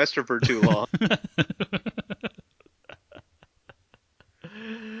Sylvester for too long.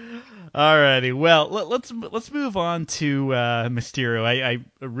 Alrighty, well let's move on to Mysterio.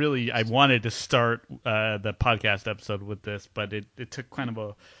 I wanted to start the podcast episode with this, but it took kind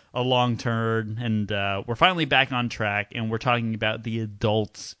of a long turn, and we're finally back on track, and we're talking about the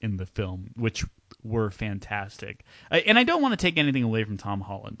adults in the film, which were fantastic. And I don't want to take anything away from Tom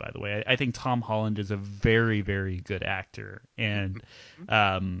Holland, by the way. I think Tom Holland is a very, very good actor, and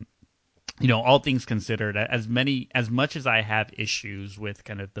all things considered, as much as I have issues with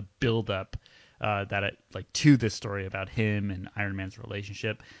kind of the build-up to this story about him and Iron Man's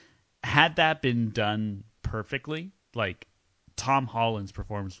relationship, had that been done perfectly, like Tom Holland's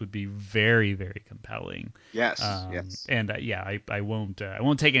performance would be very, very compelling. Yes, yes. And I won't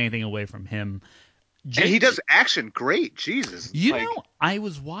take anything away from him. And he does action great. Jesus. I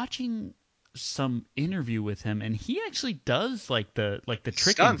was watching some interview with him, and he actually does like the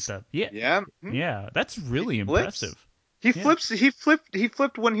trick and stuff. Yeah, that's really impressive. He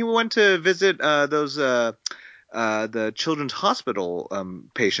flipped when he went to visit those the children's hospital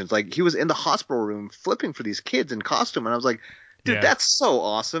patients. Like he was in the hospital room flipping for these kids in costume, and I was like, dude, that's so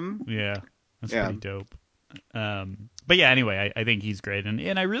awesome. Yeah, that's pretty dope. But yeah, anyway, I think he's great,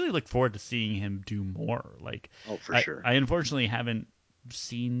 and I really look forward to seeing him do more. For sure. I unfortunately haven't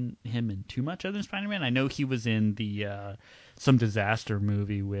seen him in too much other than Spider-Man. I know he was in the some disaster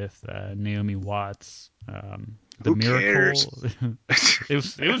movie with Naomi Watts, The Miracle. it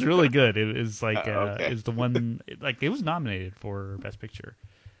was really good. It was like is the one it was nominated for Best Picture.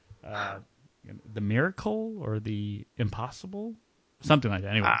 The Miracle or The Impossible, something like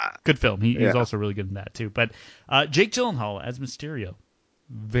that. Anyway, good film. He's also really good in that too. But Jake Gyllenhaal as Mysterio,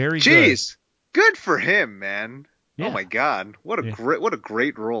 very good. Good for him, man. Yeah. Oh my God, what a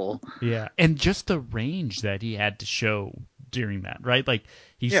great role. Yeah, and just the range that he had to show during that, right? Like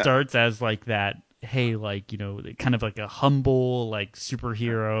he Yeah. starts as like that, hey, like, kind of like a humble like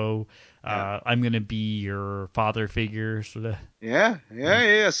superhero. I'm gonna be your father figure, sort of. Yeah.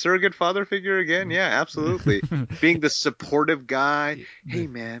 Surrogate father figure again. Yeah, absolutely. Being the supportive guy. Hey,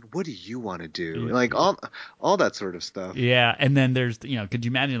 man, what do you want to do? Like all that sort of stuff. Yeah, and then there's, could you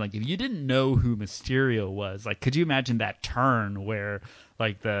imagine, like, if you didn't know who Mysterio was, like, could you imagine that turn where,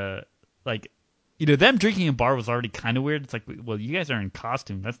 like, them drinking in bar was already kind of weird. It's like, well, you guys are in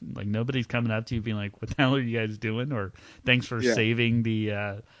costume. That's like nobody's coming up to you being like, what the hell are you guys doing? Or thanks for Yeah. saving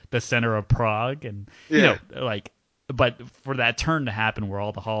the center of Prague, and Yeah. like. But for that turn to happen where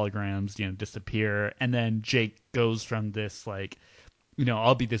all the holograms, disappear, and then Jake goes from this, like,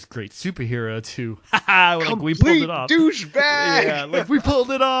 I'll be this great superhero to, haha, like, we pulled it Complete off. douchebag. Yeah, like, we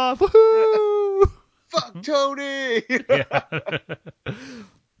pulled it off. Woohoo! Fuck Tony. Yeah.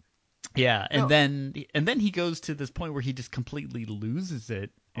 Yeah, and No. then he goes to this point where he just completely loses it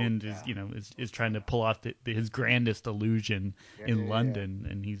and is trying to pull off his grandest illusion in London,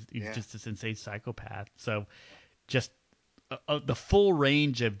 and he's just this insane psychopath. So just the full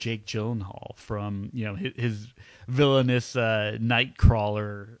range of Jake Gyllenhaal, from his villainous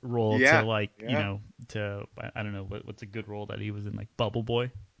Nightcrawler role to, like, to, I don't know what's a good role that he was in, like Bubble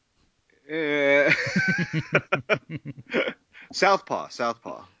Boy. Southpaw.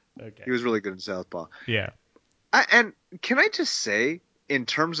 Okay. He was really good in Southpaw. Yeah. And can I just say, in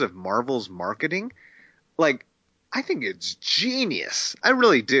terms of Marvel's marketing, like, I think it's genius. I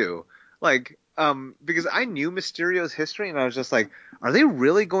really do. Like, because I knew Mysterio's history, and I was just like, are they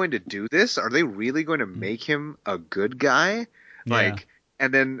really going to do this? Are they really going to make him a good guy? Yeah. Like,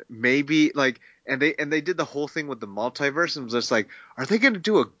 and then maybe like, and they did the whole thing with the multiverse, and was just like, are they going to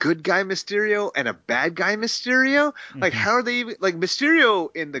do a good guy Mysterio and a bad guy Mysterio? Like, how are they even, like, Mysterio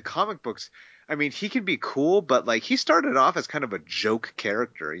in the comic books? I mean, he can be cool, but like, he started off as kind of a joke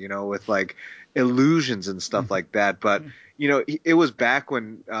character, with like illusions and stuff like that. But it was back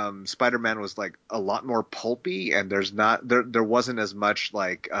when Spider-Man was like a lot more pulpy, and there wasn't as much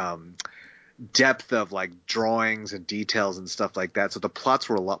like depth of like drawings and details and stuff like that. So the plots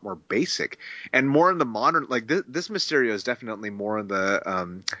were a lot more basic and more in the modern. Like this Mysterio is definitely more in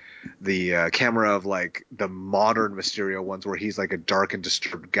the camera of like the modern Mysterio ones, where he's like a dark and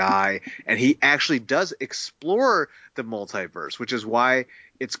disturbed guy, and he actually does explore the multiverse, which is why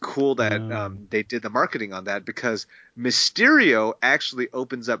it's cool that they did the marketing on that, because Mysterio actually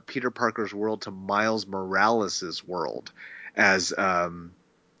opens up Peter Parker's world to Miles Morales' world as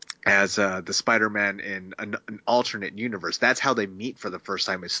the Spider-Man in an alternate universe. That's how they meet for the first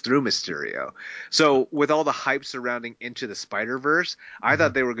time, is through Mysterio. So with all the hype surrounding Into the Spider-Verse, I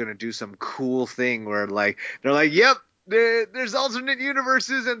thought they were going to do some cool thing where like they're like, yep, there's alternate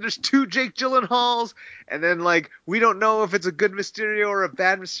universes and there's two Jake Gyllenhaals, and then like we don't know if it's a good Mysterio or a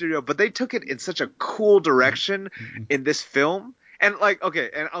bad Mysterio, but they took it in such a cool direction in this film. And like, okay,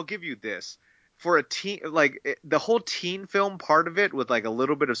 and I'll give you this. For a teen, like the whole teen film part of it, with like a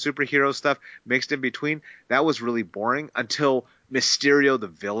little bit of superhero stuff mixed in between, that was really boring until Mysterio the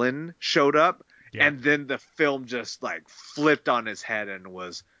villain showed up, and then the film just like flipped on his head and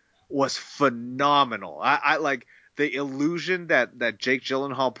was phenomenal. I like the illusion that Jake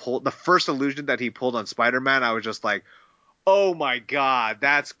Gyllenhaal pulled, the first illusion that he pulled on Spider-Man. I was just like, oh my god,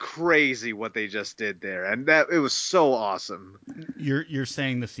 that's crazy what they just did there, and that it was so awesome. You're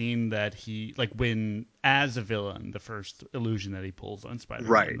saying the scene that he, like, when as a villain, the first illusion that he pulls on Spider-Man,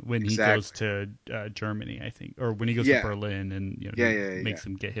 Right, when he exactly. goes to Germany, I think, or when he goes to Yeah. Berlin, and Yeah. makes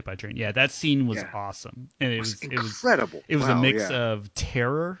him get hit by a train. Yeah, that scene was Yeah. awesome, and it was incredible. It was a Wow, mix yeah. of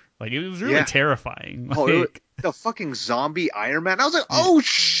terror, like it was really Yeah. terrifying. Oh, Like, the fucking zombie Iron Man. I was like, oh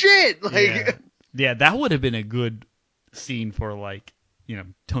shit! Like, yeah, that would have been a good scene for, like,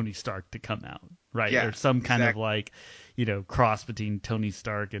 Tony Stark to come out, right? yeah, Or some kind of exactly. like, cross between Tony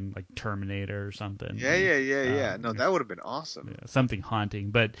Stark and like Terminator or something. Yeah. No, that would have been awesome. Something haunting.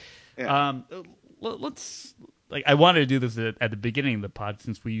 But Yeah. let's, like, I wanted to do this at the beginning of the pod,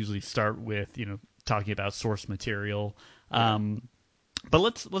 since we usually start with talking about source material. But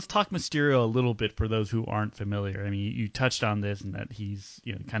let's talk Mysterio a little bit for those who aren't familiar. I mean, you touched on this, and that he's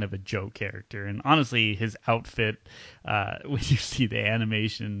kind of a joke character, and honestly, his outfit, when you see the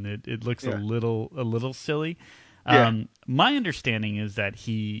animation, it looks a little silly. My understanding is that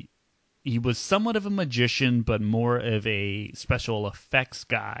he was somewhat of a magician, but more of a special effects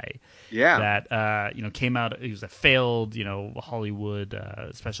guy. Yeah. That came out. He was a failed Hollywood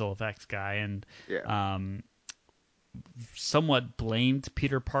special effects guy, and Yeah. somewhat blamed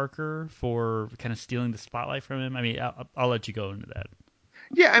Peter Parker for kind of stealing the spotlight from him. I mean, I'll let you go into that.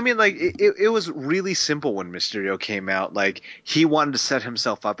 Yeah, I mean, like it was really simple when Mysterio came out. Like he wanted to set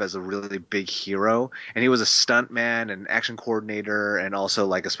himself up as a really big hero, and he was a stunt man and action coordinator, and also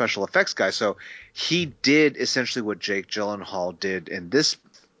like a special effects guy. So he did essentially what Jake Gyllenhaal did in this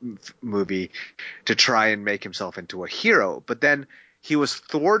movie to try and make himself into a hero. But then he was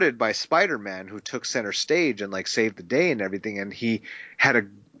thwarted by Spider-Man, who took center stage and like saved the day and everything, and he had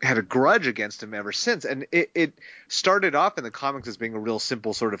a grudge against him ever since. And it started off in the comics as being a real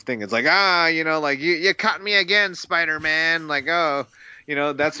simple sort of thing. It's like, like you caught me again, Spider-Man. Like, oh,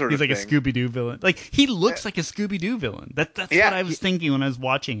 that sort He's of like a thing. Scooby-Doo villain. Like he looks like a Scooby-Doo villain. That's what Yeah, I was thinking when I was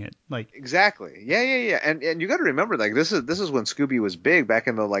watching it. Like exactly. Yeah. And you got to remember, like this is when Scooby was big back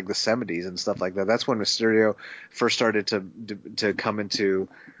in the 70s and stuff like that. That's when Mysterio first started to come into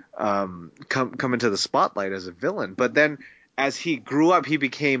come into the spotlight as a villain. But then as he grew up, he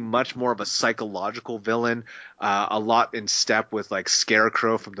became much more of a psychological villain, a lot in step with like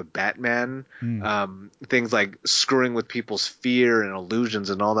Scarecrow from the Batman, things like screwing with people's fear and illusions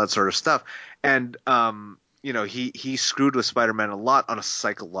and all that sort of stuff. And he screwed with Spider-Man a lot on a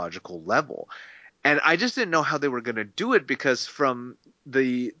psychological level. And I just didn't know how they were going to do it, because from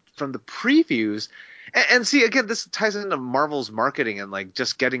the previews, and see, again, this ties into Marvel's marketing and like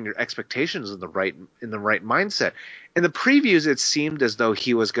just getting your expectations in the right mindset. In the previews, it seemed as though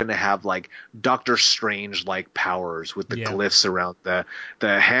he was going to have like Doctor Strange like powers with the glyphs around the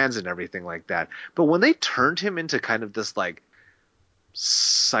hands and everything like that. But when they turned him into kind of this like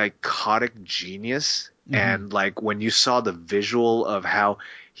psychotic genius, and like when you saw the visual of how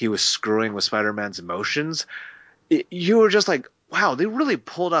he was screwing with Spider-Man's emotions, you were just like, wow, they really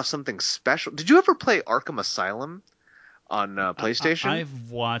pulled off something special. Did you ever play Arkham Asylum on PlayStation?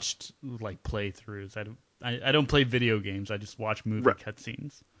 I've watched like playthroughs. I don't play video games. I just watch movie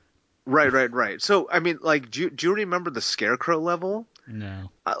cutscenes. Right. So I mean, like, do you remember the Scarecrow level? No.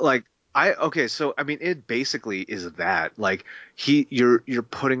 So I mean, it basically is that like you're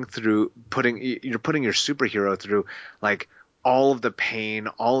putting your superhero through like all of the pain,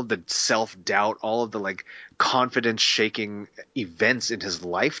 all of the self-doubt, all of the like confidence shaking events in his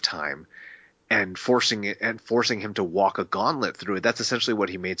lifetime, and forcing him to walk a gauntlet through it. That's essentially what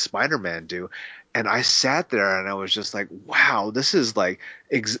he made Spider-Man do. And I sat there and I was just like, wow, this is like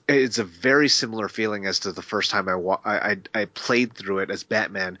it's a very similar feeling as to the first time I played through it as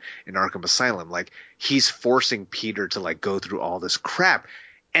Batman in Arkham Asylum. Like he's forcing Peter to like go through all this crap.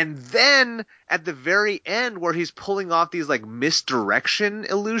 And then at the very end, where he's pulling off these like misdirection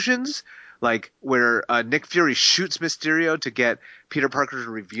illusions, like where Nick Fury shoots Mysterio to get Peter Parker to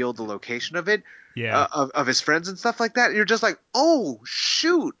reveal the location of it, of his friends and stuff like that. You're just like, oh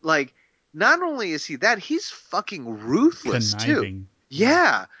shoot! Like, not only is he that, he's fucking ruthless Conniving. too.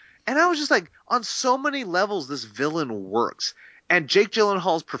 Yeah, and I was just like, on so many levels, this villain works, and Jake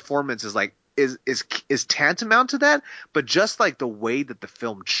Gyllenhaal's performance is like is tantamount to that. But just like the way that the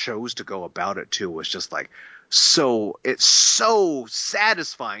film chose to go about it too was just like. It's so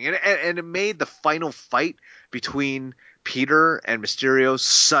satisfying, and it made the final fight between Peter and Mysterio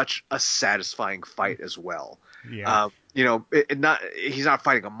such a satisfying fight as well. Yeah. He's not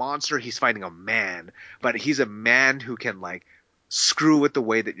fighting a monster, he's fighting a man, but he's a man who can like screw with the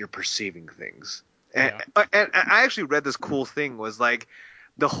way that you're perceiving things. And I actually read this cool thing was like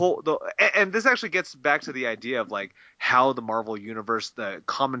and this actually gets back to the idea of like how the Marvel universe, the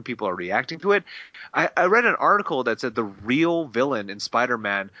common people are reacting to it. I read an article that said the real villain in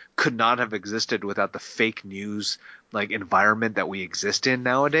Spider-Man could not have existed without the fake news like environment that we exist in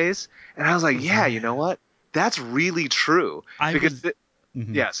nowadays. And I was like, yeah, you know what? That's really true.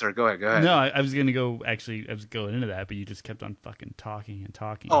 Yeah, sir, go ahead. No, I was gonna go. Actually, I was going into that, but you just kept on fucking talking and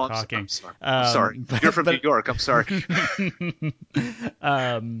talking and talking. I'm sorry. I'm sorry. You're from New York. I'm sorry.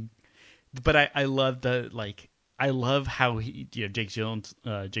 But I love I love how Jake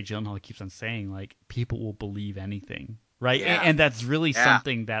Gyllenhaal keeps on saying like people will believe anything, right? Yeah. And that's really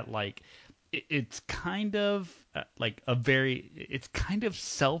something that like it's kind of it's kind of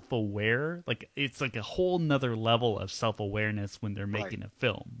self-aware. Like it's like a whole nother level of self-awareness when they're making a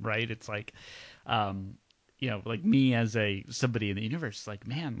film, right? It's like, like me as somebody in the universe, like,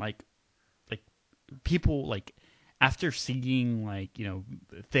 man, like people like after seeing like,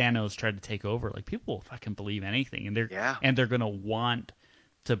 Thanos try to take over, like people will fucking believe anything, and they're gonna want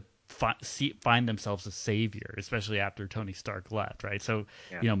to find themselves a savior, especially after Tony Stark left, right? So,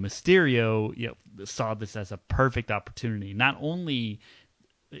 Mysterio, saw this as a perfect opportunity, not only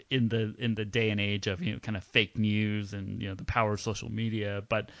in the day and age of kind of fake news and the power of social media,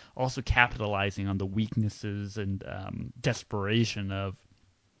 but also capitalizing on the weaknesses and desperation of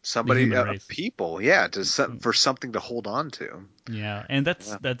somebody, human race. people, for something to hold on to. Yeah, and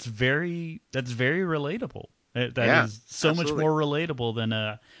that's very relatable. That Yeah, is so much absolutely. more relatable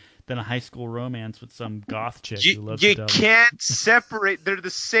than a high school romance with some goth chick who loves to You dumb. can't separate. They're the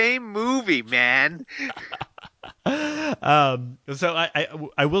same movie, man. So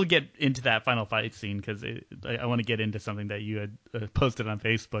I will get into that final fight scene because I want to get into something that you had posted on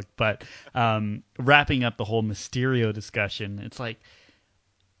Facebook. But wrapping up the whole Mysterio discussion, it's like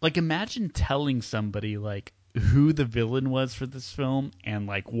imagine telling somebody like who the villain was for this film and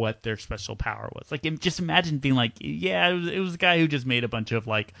like what their special power was. Like just imagine being like, yeah, it was a guy who just made a bunch of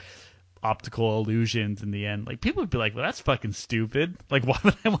like optical illusions in the end. Like people would be like, well, that's fucking stupid. Like why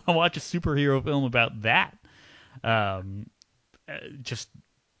would I want to watch a superhero film about that? Just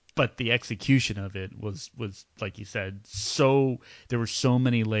but the execution of it was like you said, so there were so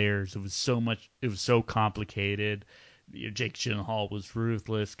many layers. It was so complicated. Jake Gyllenhaal was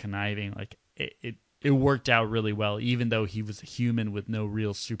ruthless, conniving. Like it worked out really well, even though he was a human with no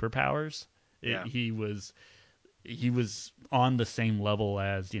real superpowers. He was on the same level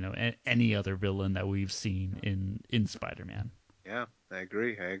as any other villain that we've seen in Spider-Man. Yeah, I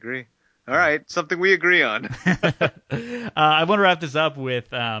agree. All right, something we agree on. I want to wrap this up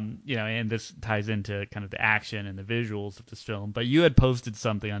with, and this ties into kind of the action and the visuals of this film. But you had posted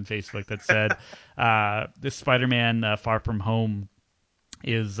something on Facebook that said this Spider-Man Far From Home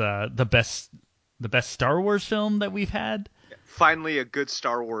is the best Star Wars film that we've had. Finally, a good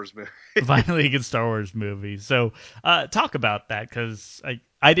Star Wars movie. Finally, a good Star Wars movie. So, talk about that because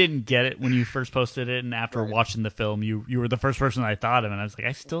I didn't get it when you first posted it, and after watching the film, you were the first person I thought of, and I was like,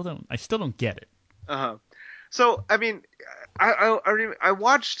 I still don't get it. So, I mean, I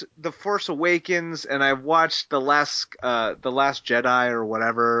watched The Force Awakens and I watched the last Jedi or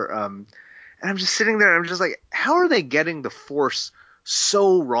whatever, and I'm just sitting there and I'm just like, how are they getting the Force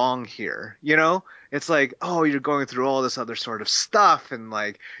so wrong here? It's like, oh, you're going through all this other sort of stuff and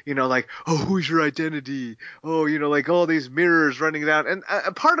like, oh, who's your identity? Oh, like all these mirrors running down. And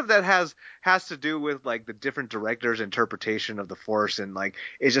a part of that has to do with like the different directors' interpretation of the Force and like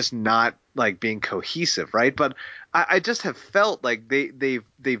it's just not like being cohesive, right? But I just have felt like they've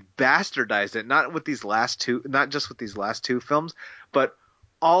bastardized it, not just with these last two films, but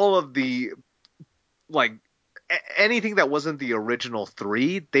all of the like anything that wasn't the original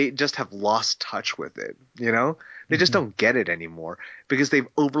three, they just have lost touch with it. They just don't get it anymore because they've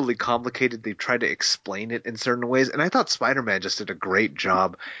overly complicated. They've tried to explain it in certain ways, and I thought Spider-Man just did a great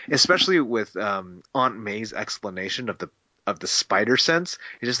job, especially with Aunt May's explanation of the spider sense.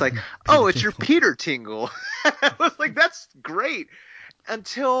 It's just like, oh, it's your Peter tingle. I was like, that's great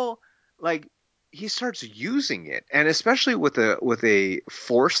until like he starts using it, and especially with a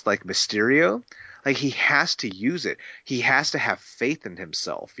force like Mysterio. Like he has to use it. He has to have faith in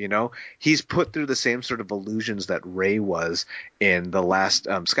himself. He's put through the same sort of illusions that Rey was in the last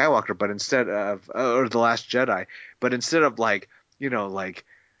Skywalker, but instead of or the Last Jedi, but instead of like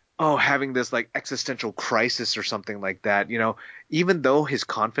having this like existential crisis or something like that. Even though his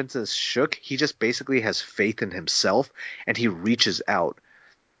confidence is shook, he just basically has faith in himself and he reaches out.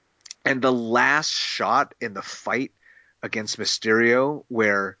 And the last shot in the fight against Mysterio,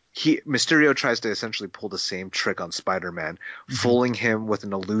 where Mysterio tries to essentially pull the same trick on Spider-Man, fooling him with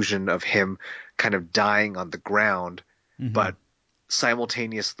an illusion of him kind of dying on the ground, but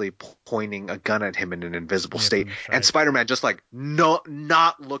simultaneously pointing a gun at him in an invisible state, and Spider-Man just like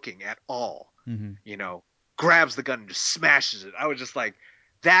not looking at all, grabs the gun and just smashes it. I was just like,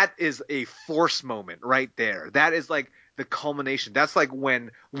 that is a Force moment right there. That is like the culmination. That's like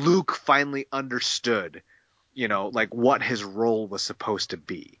when Luke finally understood like what his role was supposed to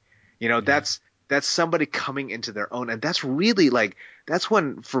be. That's somebody coming into their own. And that's really like, that's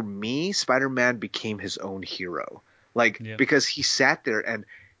when, for me, Spider-Man became his own hero. Because he sat there and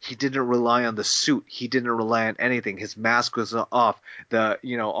he didn't rely on the suit. He didn't rely on anything. His mask was off.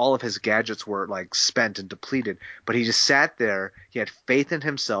 All of his gadgets were like spent and depleted, but he just sat there. He had faith in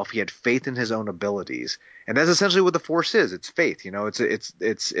himself. He had faith in his own abilities. And that's essentially what the Force is. It's faith,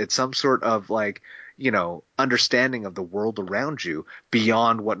 it's some sort of like, understanding of the world around you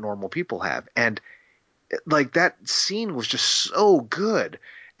beyond what normal people have. And like that scene was just so good.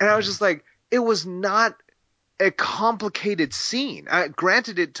 And I was just like, it was not a complicated scene.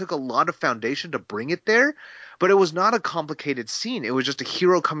 Granted, it took a lot of foundation to bring it there, but it was not a complicated scene. It was just a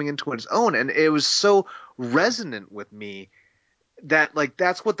hero coming into his own. And it was so resonant with me that like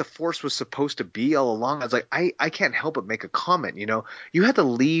that's what the Force was supposed to be all along. I was like, I can't help but make a comment. You had to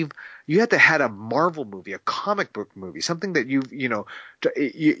leave. You had to had a Marvel movie, a comic book movie, something that you've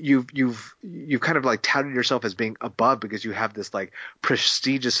kind of like touted yourself as being above because you have this like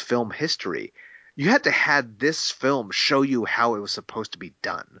prestigious film history. You had to had this film show you how it was supposed to be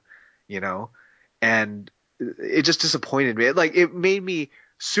done, and it just disappointed me. Like it made me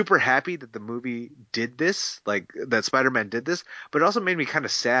super happy that the movie did this, like that Spider-Man did this, but it also made me kind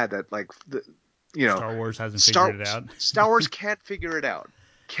of sad that like Star Wars hasn't figured it out. Star Wars can't figure it out,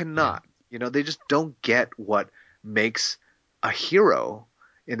 cannot. They just don't get what makes a hero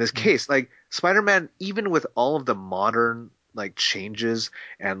in this case. Like Spider-Man, even with all of the modern like changes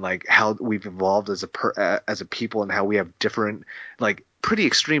and like how we've evolved as a people and how we have different like pretty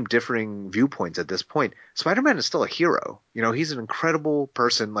extreme differing viewpoints at this point, Spider-Man is still a hero. He's an incredible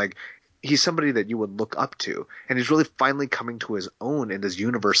person. Like he's somebody that you would look up to, and he's really finally coming to his own in this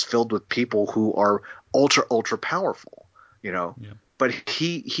universe filled with people who are ultra powerful. But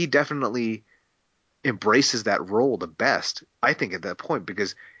he definitely embraces that role the best, I think, at that point,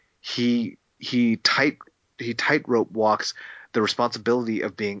 because he tightrope walks the responsibility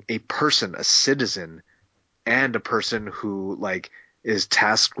of being a person, a citizen, and a person who like is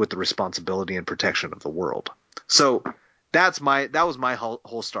tasked with the responsibility and protection of the world. So that was my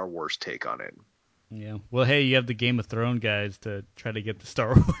whole Star Wars take on it. Yeah. Well, hey, you have the Game of Thrones guys to try to get the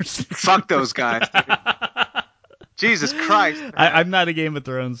Star Wars. Fuck those guys. Jesus Christ. I'm not a Game of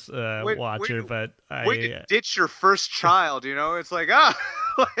Thrones watcher, but you ditch your first child, It's like,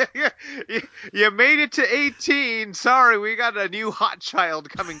 you made it to 18. Sorry, we got a new hot child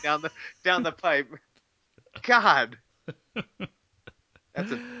coming down the pipe. God. That's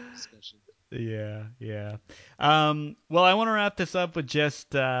a discussion. Yeah. Well, I want to wrap this up with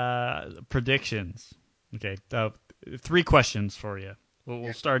just predictions. Okay. 3 questions for you.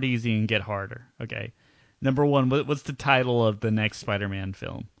 We'll start easy and get harder. Okay. Number 1, what's the title of the next Spider-Man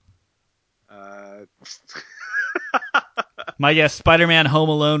film? My guess, Spider-Man Home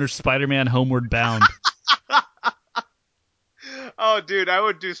Alone or Spider-Man Homeward Bound. Oh, dude, I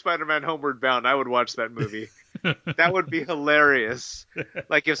would do Spider-Man Homeward Bound. I would watch that movie. That would be hilarious.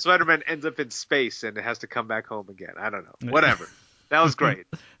 Like if Spider-Man ends up in space and it has to come back home again. I don't know. Whatever. That was great.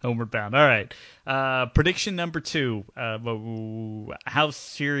 Homeward Bound. All right. Prediction number 2. How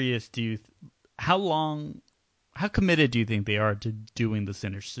serious how committed do you think they are to doing the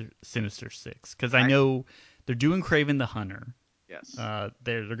Sinister Six? Because I know they're doing Kraven the Hunter. Yes.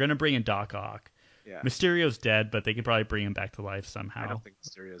 They're going to bring in Doc Ock. Yeah. Mysterio's dead, but they could probably bring him back to life somehow. I don't think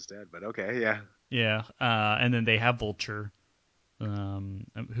Mysterio's dead, but okay, yeah. Yeah. And then they have Vulture.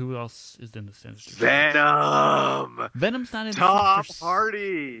 Who else is in the Sinister Venom! Six? Venom's not in Tom Sinister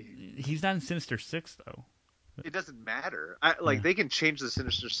Hardy! He's not in Sinister Six, though. It doesn't matter. They can change the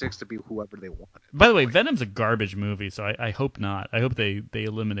Sinister Six to be whoever they want. By the way, Venom's a garbage movie, so I hope not. I hope they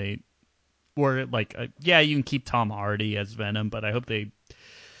eliminate, or like, you can keep Tom Hardy as Venom, but I hope they,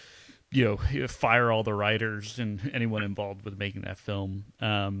 fire all the writers and anyone involved with making that film.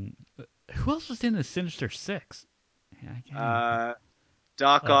 Who else was in the Sinister Six? Doc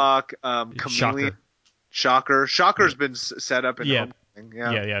Ock, Chameleon, Shocker. Shocker's been set up in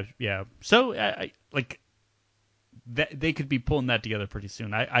Homecoming. Yeah. So they could be pulling that together pretty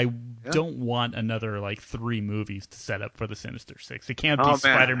soon. I don't want another like 3 movies to set up for the Sinister Six. It can't be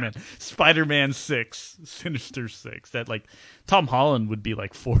Spider-Man 6, Sinister Six. That like Tom Holland would be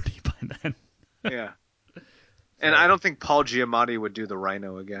like 40 by then. Yeah. And I don't think Paul Giamatti would do the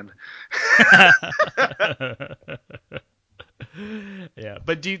Rhino again. Yeah,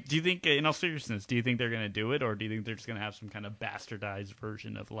 but do you think, in all seriousness, do you think they're going to do it, or do you think they're just going to have some kind of bastardized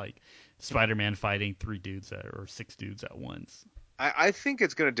version of like Spider-Man fighting 3 dudes or 6 dudes at once? I think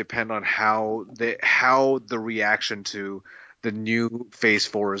it's going to depend on how the reaction to the new Phase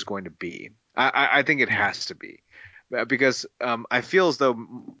 4 is going to be. I think it has to be, because I feel as though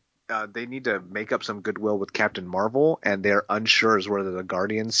they need to make up some goodwill with Captain Marvel, and they're unsure as whether the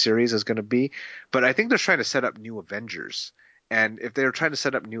Guardians series is going to be. But I think they're trying to set up new Avengers. And if they're trying to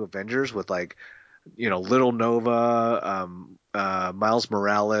set up new Avengers with like, Little Nova, Miles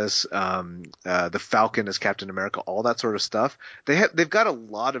Morales, the Falcon as Captain America, all that sort of stuff, they've got a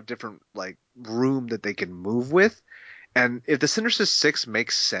lot of different like room that they can move with. And if the Sinister Six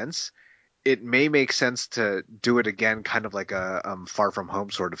makes sense, it may make sense to do it again, kind of like a Far From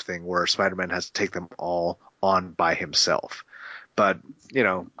Home sort of thing, where Spider-Man has to take them all on by himself. But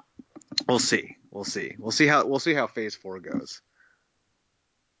we'll see. We'll see how Phase 4 goes.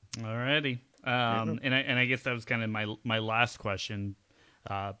 Alrighty. And I guess that was kind of my last question.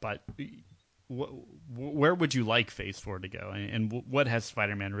 But where would you like Phase 4 to go, and what has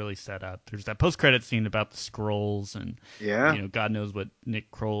Spider-Man really set up? There's that post-credit scene about the scrolls, and God knows what Nick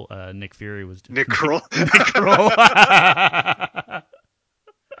Fury was doing. Nick Kroll. Nick Kroll.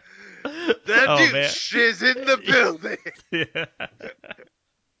 That dude shiz in the building. Yeah.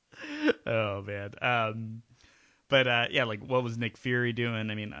 Oh man. Like what was Nick Fury doing?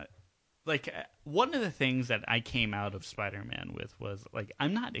 I mean, one of the things that I came out of Spider-Man with was like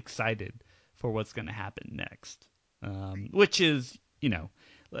I'm not excited for what's going to happen next, which is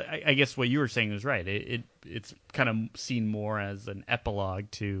I guess what you were saying is right. It's kind of seen more as an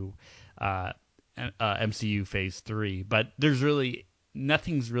epilogue to MCU Phase 3, but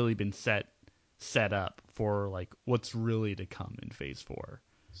nothing's really been set up for like what's really to come in Phase 4.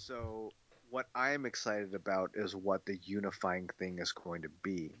 So what I'm excited about is what the unifying thing is going to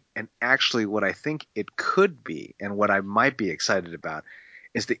be. And actually what I think it could be, and what I might be excited about,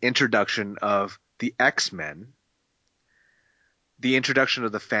 is the introduction of the X-Men, the introduction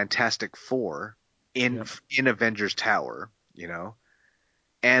of the Fantastic Four in Avengers Tower,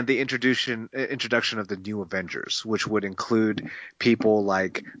 and the introduction of the new Avengers, which would include people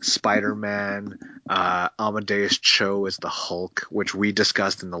like Spider-Man, Amadeus Cho as the Hulk, which we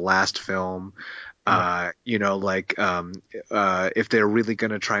discussed in the last film. If they're really going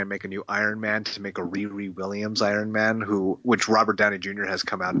to try and make a new Iron Man, to make a Riri Williams Iron Man, which Robert Downey Jr. has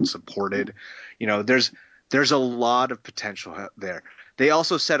come out and supported. There's a lot of potential there. They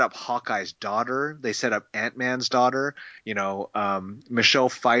also set up Hawkeye's daughter. They set up Ant-Man's daughter. Michelle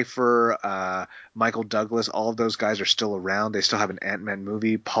Pfeiffer, Michael Douglas, all of those guys are still around. They still have an Ant-Man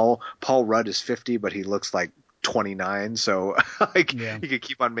movie. Paul Rudd is 50, but he looks like 29. So he could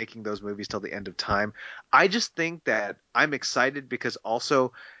keep on making those movies till the end of time. I just think that I'm excited because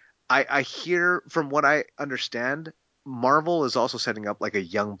also I hear, from what I understand, Marvel is also setting up like a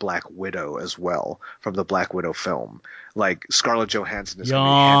young Black Widow as well from the Black Widow film. Like Scarlett Johansson is going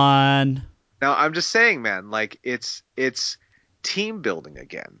to be now. I'm just saying, man, like it's team building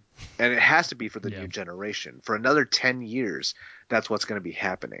again, and it has to be for the new generation for another 10 years. That's what's going to be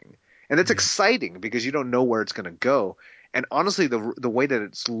happening, and it's exciting because you don't know where it's going to go. And honestly, the way that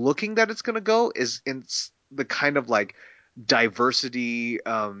it's looking that it's going to go is in the kind of like diversity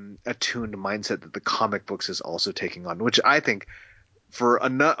attuned mindset that the comic books is also taking on, which I think for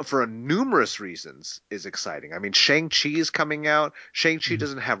numerous reasons is exciting. I mean, Shang-Chi is coming out. Shang-Chi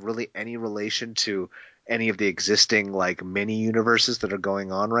doesn't have really any relation to any of the existing like mini universes that are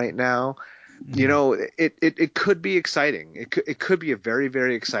going on right now. It could be exciting. It could be a very,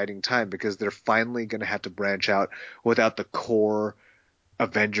 very exciting time because they're finally going to have to branch out without the core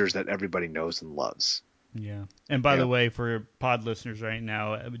Avengers that everybody knows and loves. Yeah. And by the way, for pod listeners right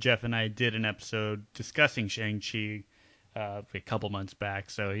now, Jeff and I did an episode discussing Shang-Chi a couple months back.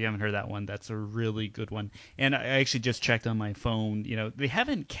 So if you haven't heard that one, that's a really good one. And I actually just checked on my phone. They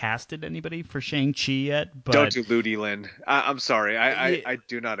haven't casted anybody for Shang-Chi yet. But don't do Ludi Lin. I'm sorry. I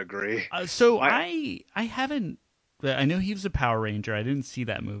do not agree. I haven't. I know he was a Power Ranger. I didn't see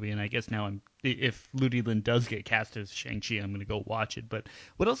that movie, and I guess now if Ludi Lin does get cast as Shang-Chi, I'm going to go watch it. But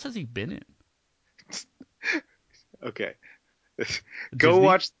what else has he been in? Okay. Go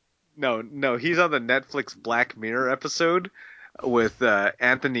watch. No, he's on the Netflix Black Mirror episode with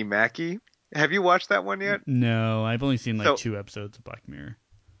Anthony Mackie. Have you watched that one yet? No, I've only seen 2 episodes of Black Mirror.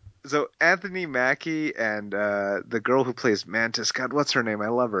 So Anthony Mackie and the girl who plays Mantis, God, what's her name? I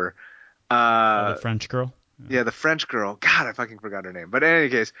love her. The French girl? Yeah, the French girl. God, I fucking forgot her name. But in any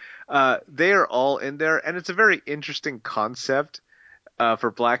case, they are all in there, and it's a very interesting concept for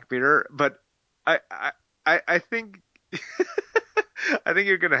Black Mirror. But I think I think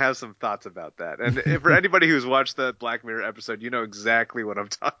you're going to have some thoughts about that. And for anybody who's watched the Black Mirror episode, you know exactly what I'm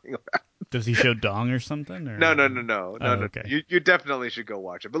talking about. Does he show dong or something? Or? No. Okay. You definitely should go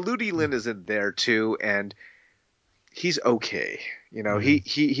watch it. But Ludi Lin is in there too, and he's okay.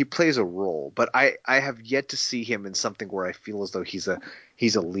 He plays a role, but I have yet to see him in something where I feel as though he's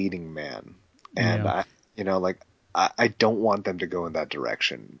a leading man. And I don't want them to go in that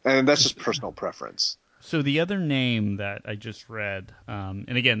direction. And that's just personal preference. So the other name that I just read,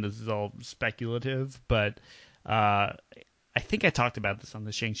 and again, this is all speculative, but I think I talked about this on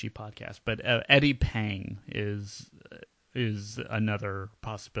the Shang-Chi podcast, but Eddie Peng is another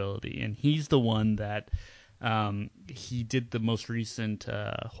possibility, and he's the one that he did the most recent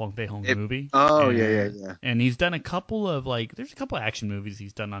Huang Fei-hong movie. Yeah. And he's done a couple of there's a couple of action movies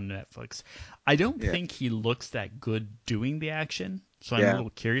he's done on Netflix. I don't think he looks that good doing the action, so I'm a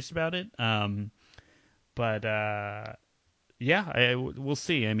little curious about it. But we'll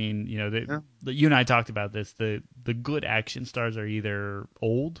see. I mean, you and I talked about this. The good action stars are either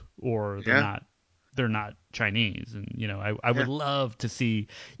old or they're not Chinese. And I would love to see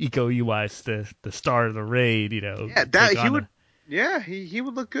Iko Uwais, the star of the raid. He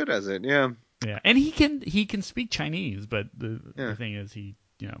would look good as it. Yeah. Yeah, and he can speak Chinese, but the thing is he's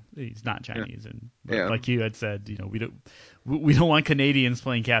not Chinese, and like you had said, we don't want Canadians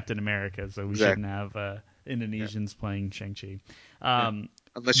playing Captain America, so we shouldn't have Indonesians playing Shang-Chi.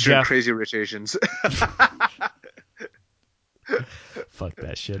 Unless you're in Crazy Rich Asians. Fuck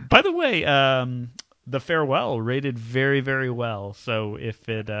that shit. By the way, The Farewell rated very, very well. So if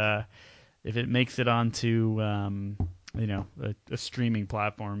it makes it onto a streaming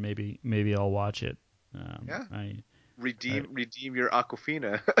platform, maybe I'll watch it. Redeem your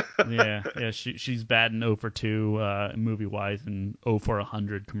Aquafina. yeah. She's batting 0 for 2 movie wise and 0 for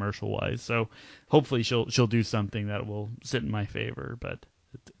 100 commercial wise. So hopefully she'll do something that will sit in my favor. But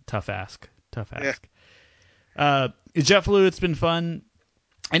tough ask. Jeff Liu, it's been fun.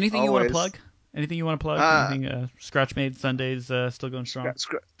 Anything you want to plug? Anything you want to plug? Anything? Scratch Made Sundays still going strong?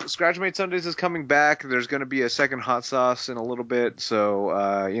 Scratch Made Sundays is coming back. There's going to be a second hot sauce in a little bit. So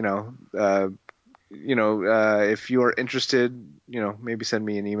if you are interested, maybe send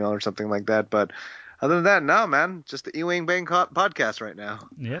me an email or something like that. But other than that, no, man, just the Wangbangin podcast right now.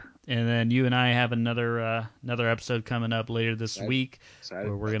 Yep. And then you and I have another episode coming up later this week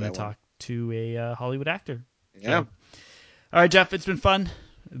where we're going to talk to a Hollywood actor. Yeah. So, all right, Jeff, it's been fun.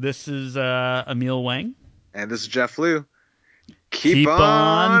 This is Emile Wang. And this is Jeff Liu. Keep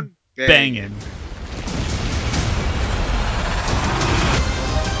on banging.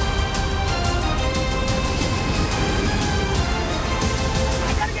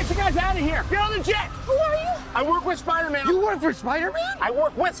 I gotta get you guys out of here. Get on the jet. Who are you? I work with Spider-Man. You work for Spider-Man? I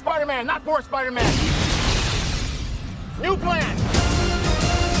work with Spider-Man, not for Spider-Man. New plan.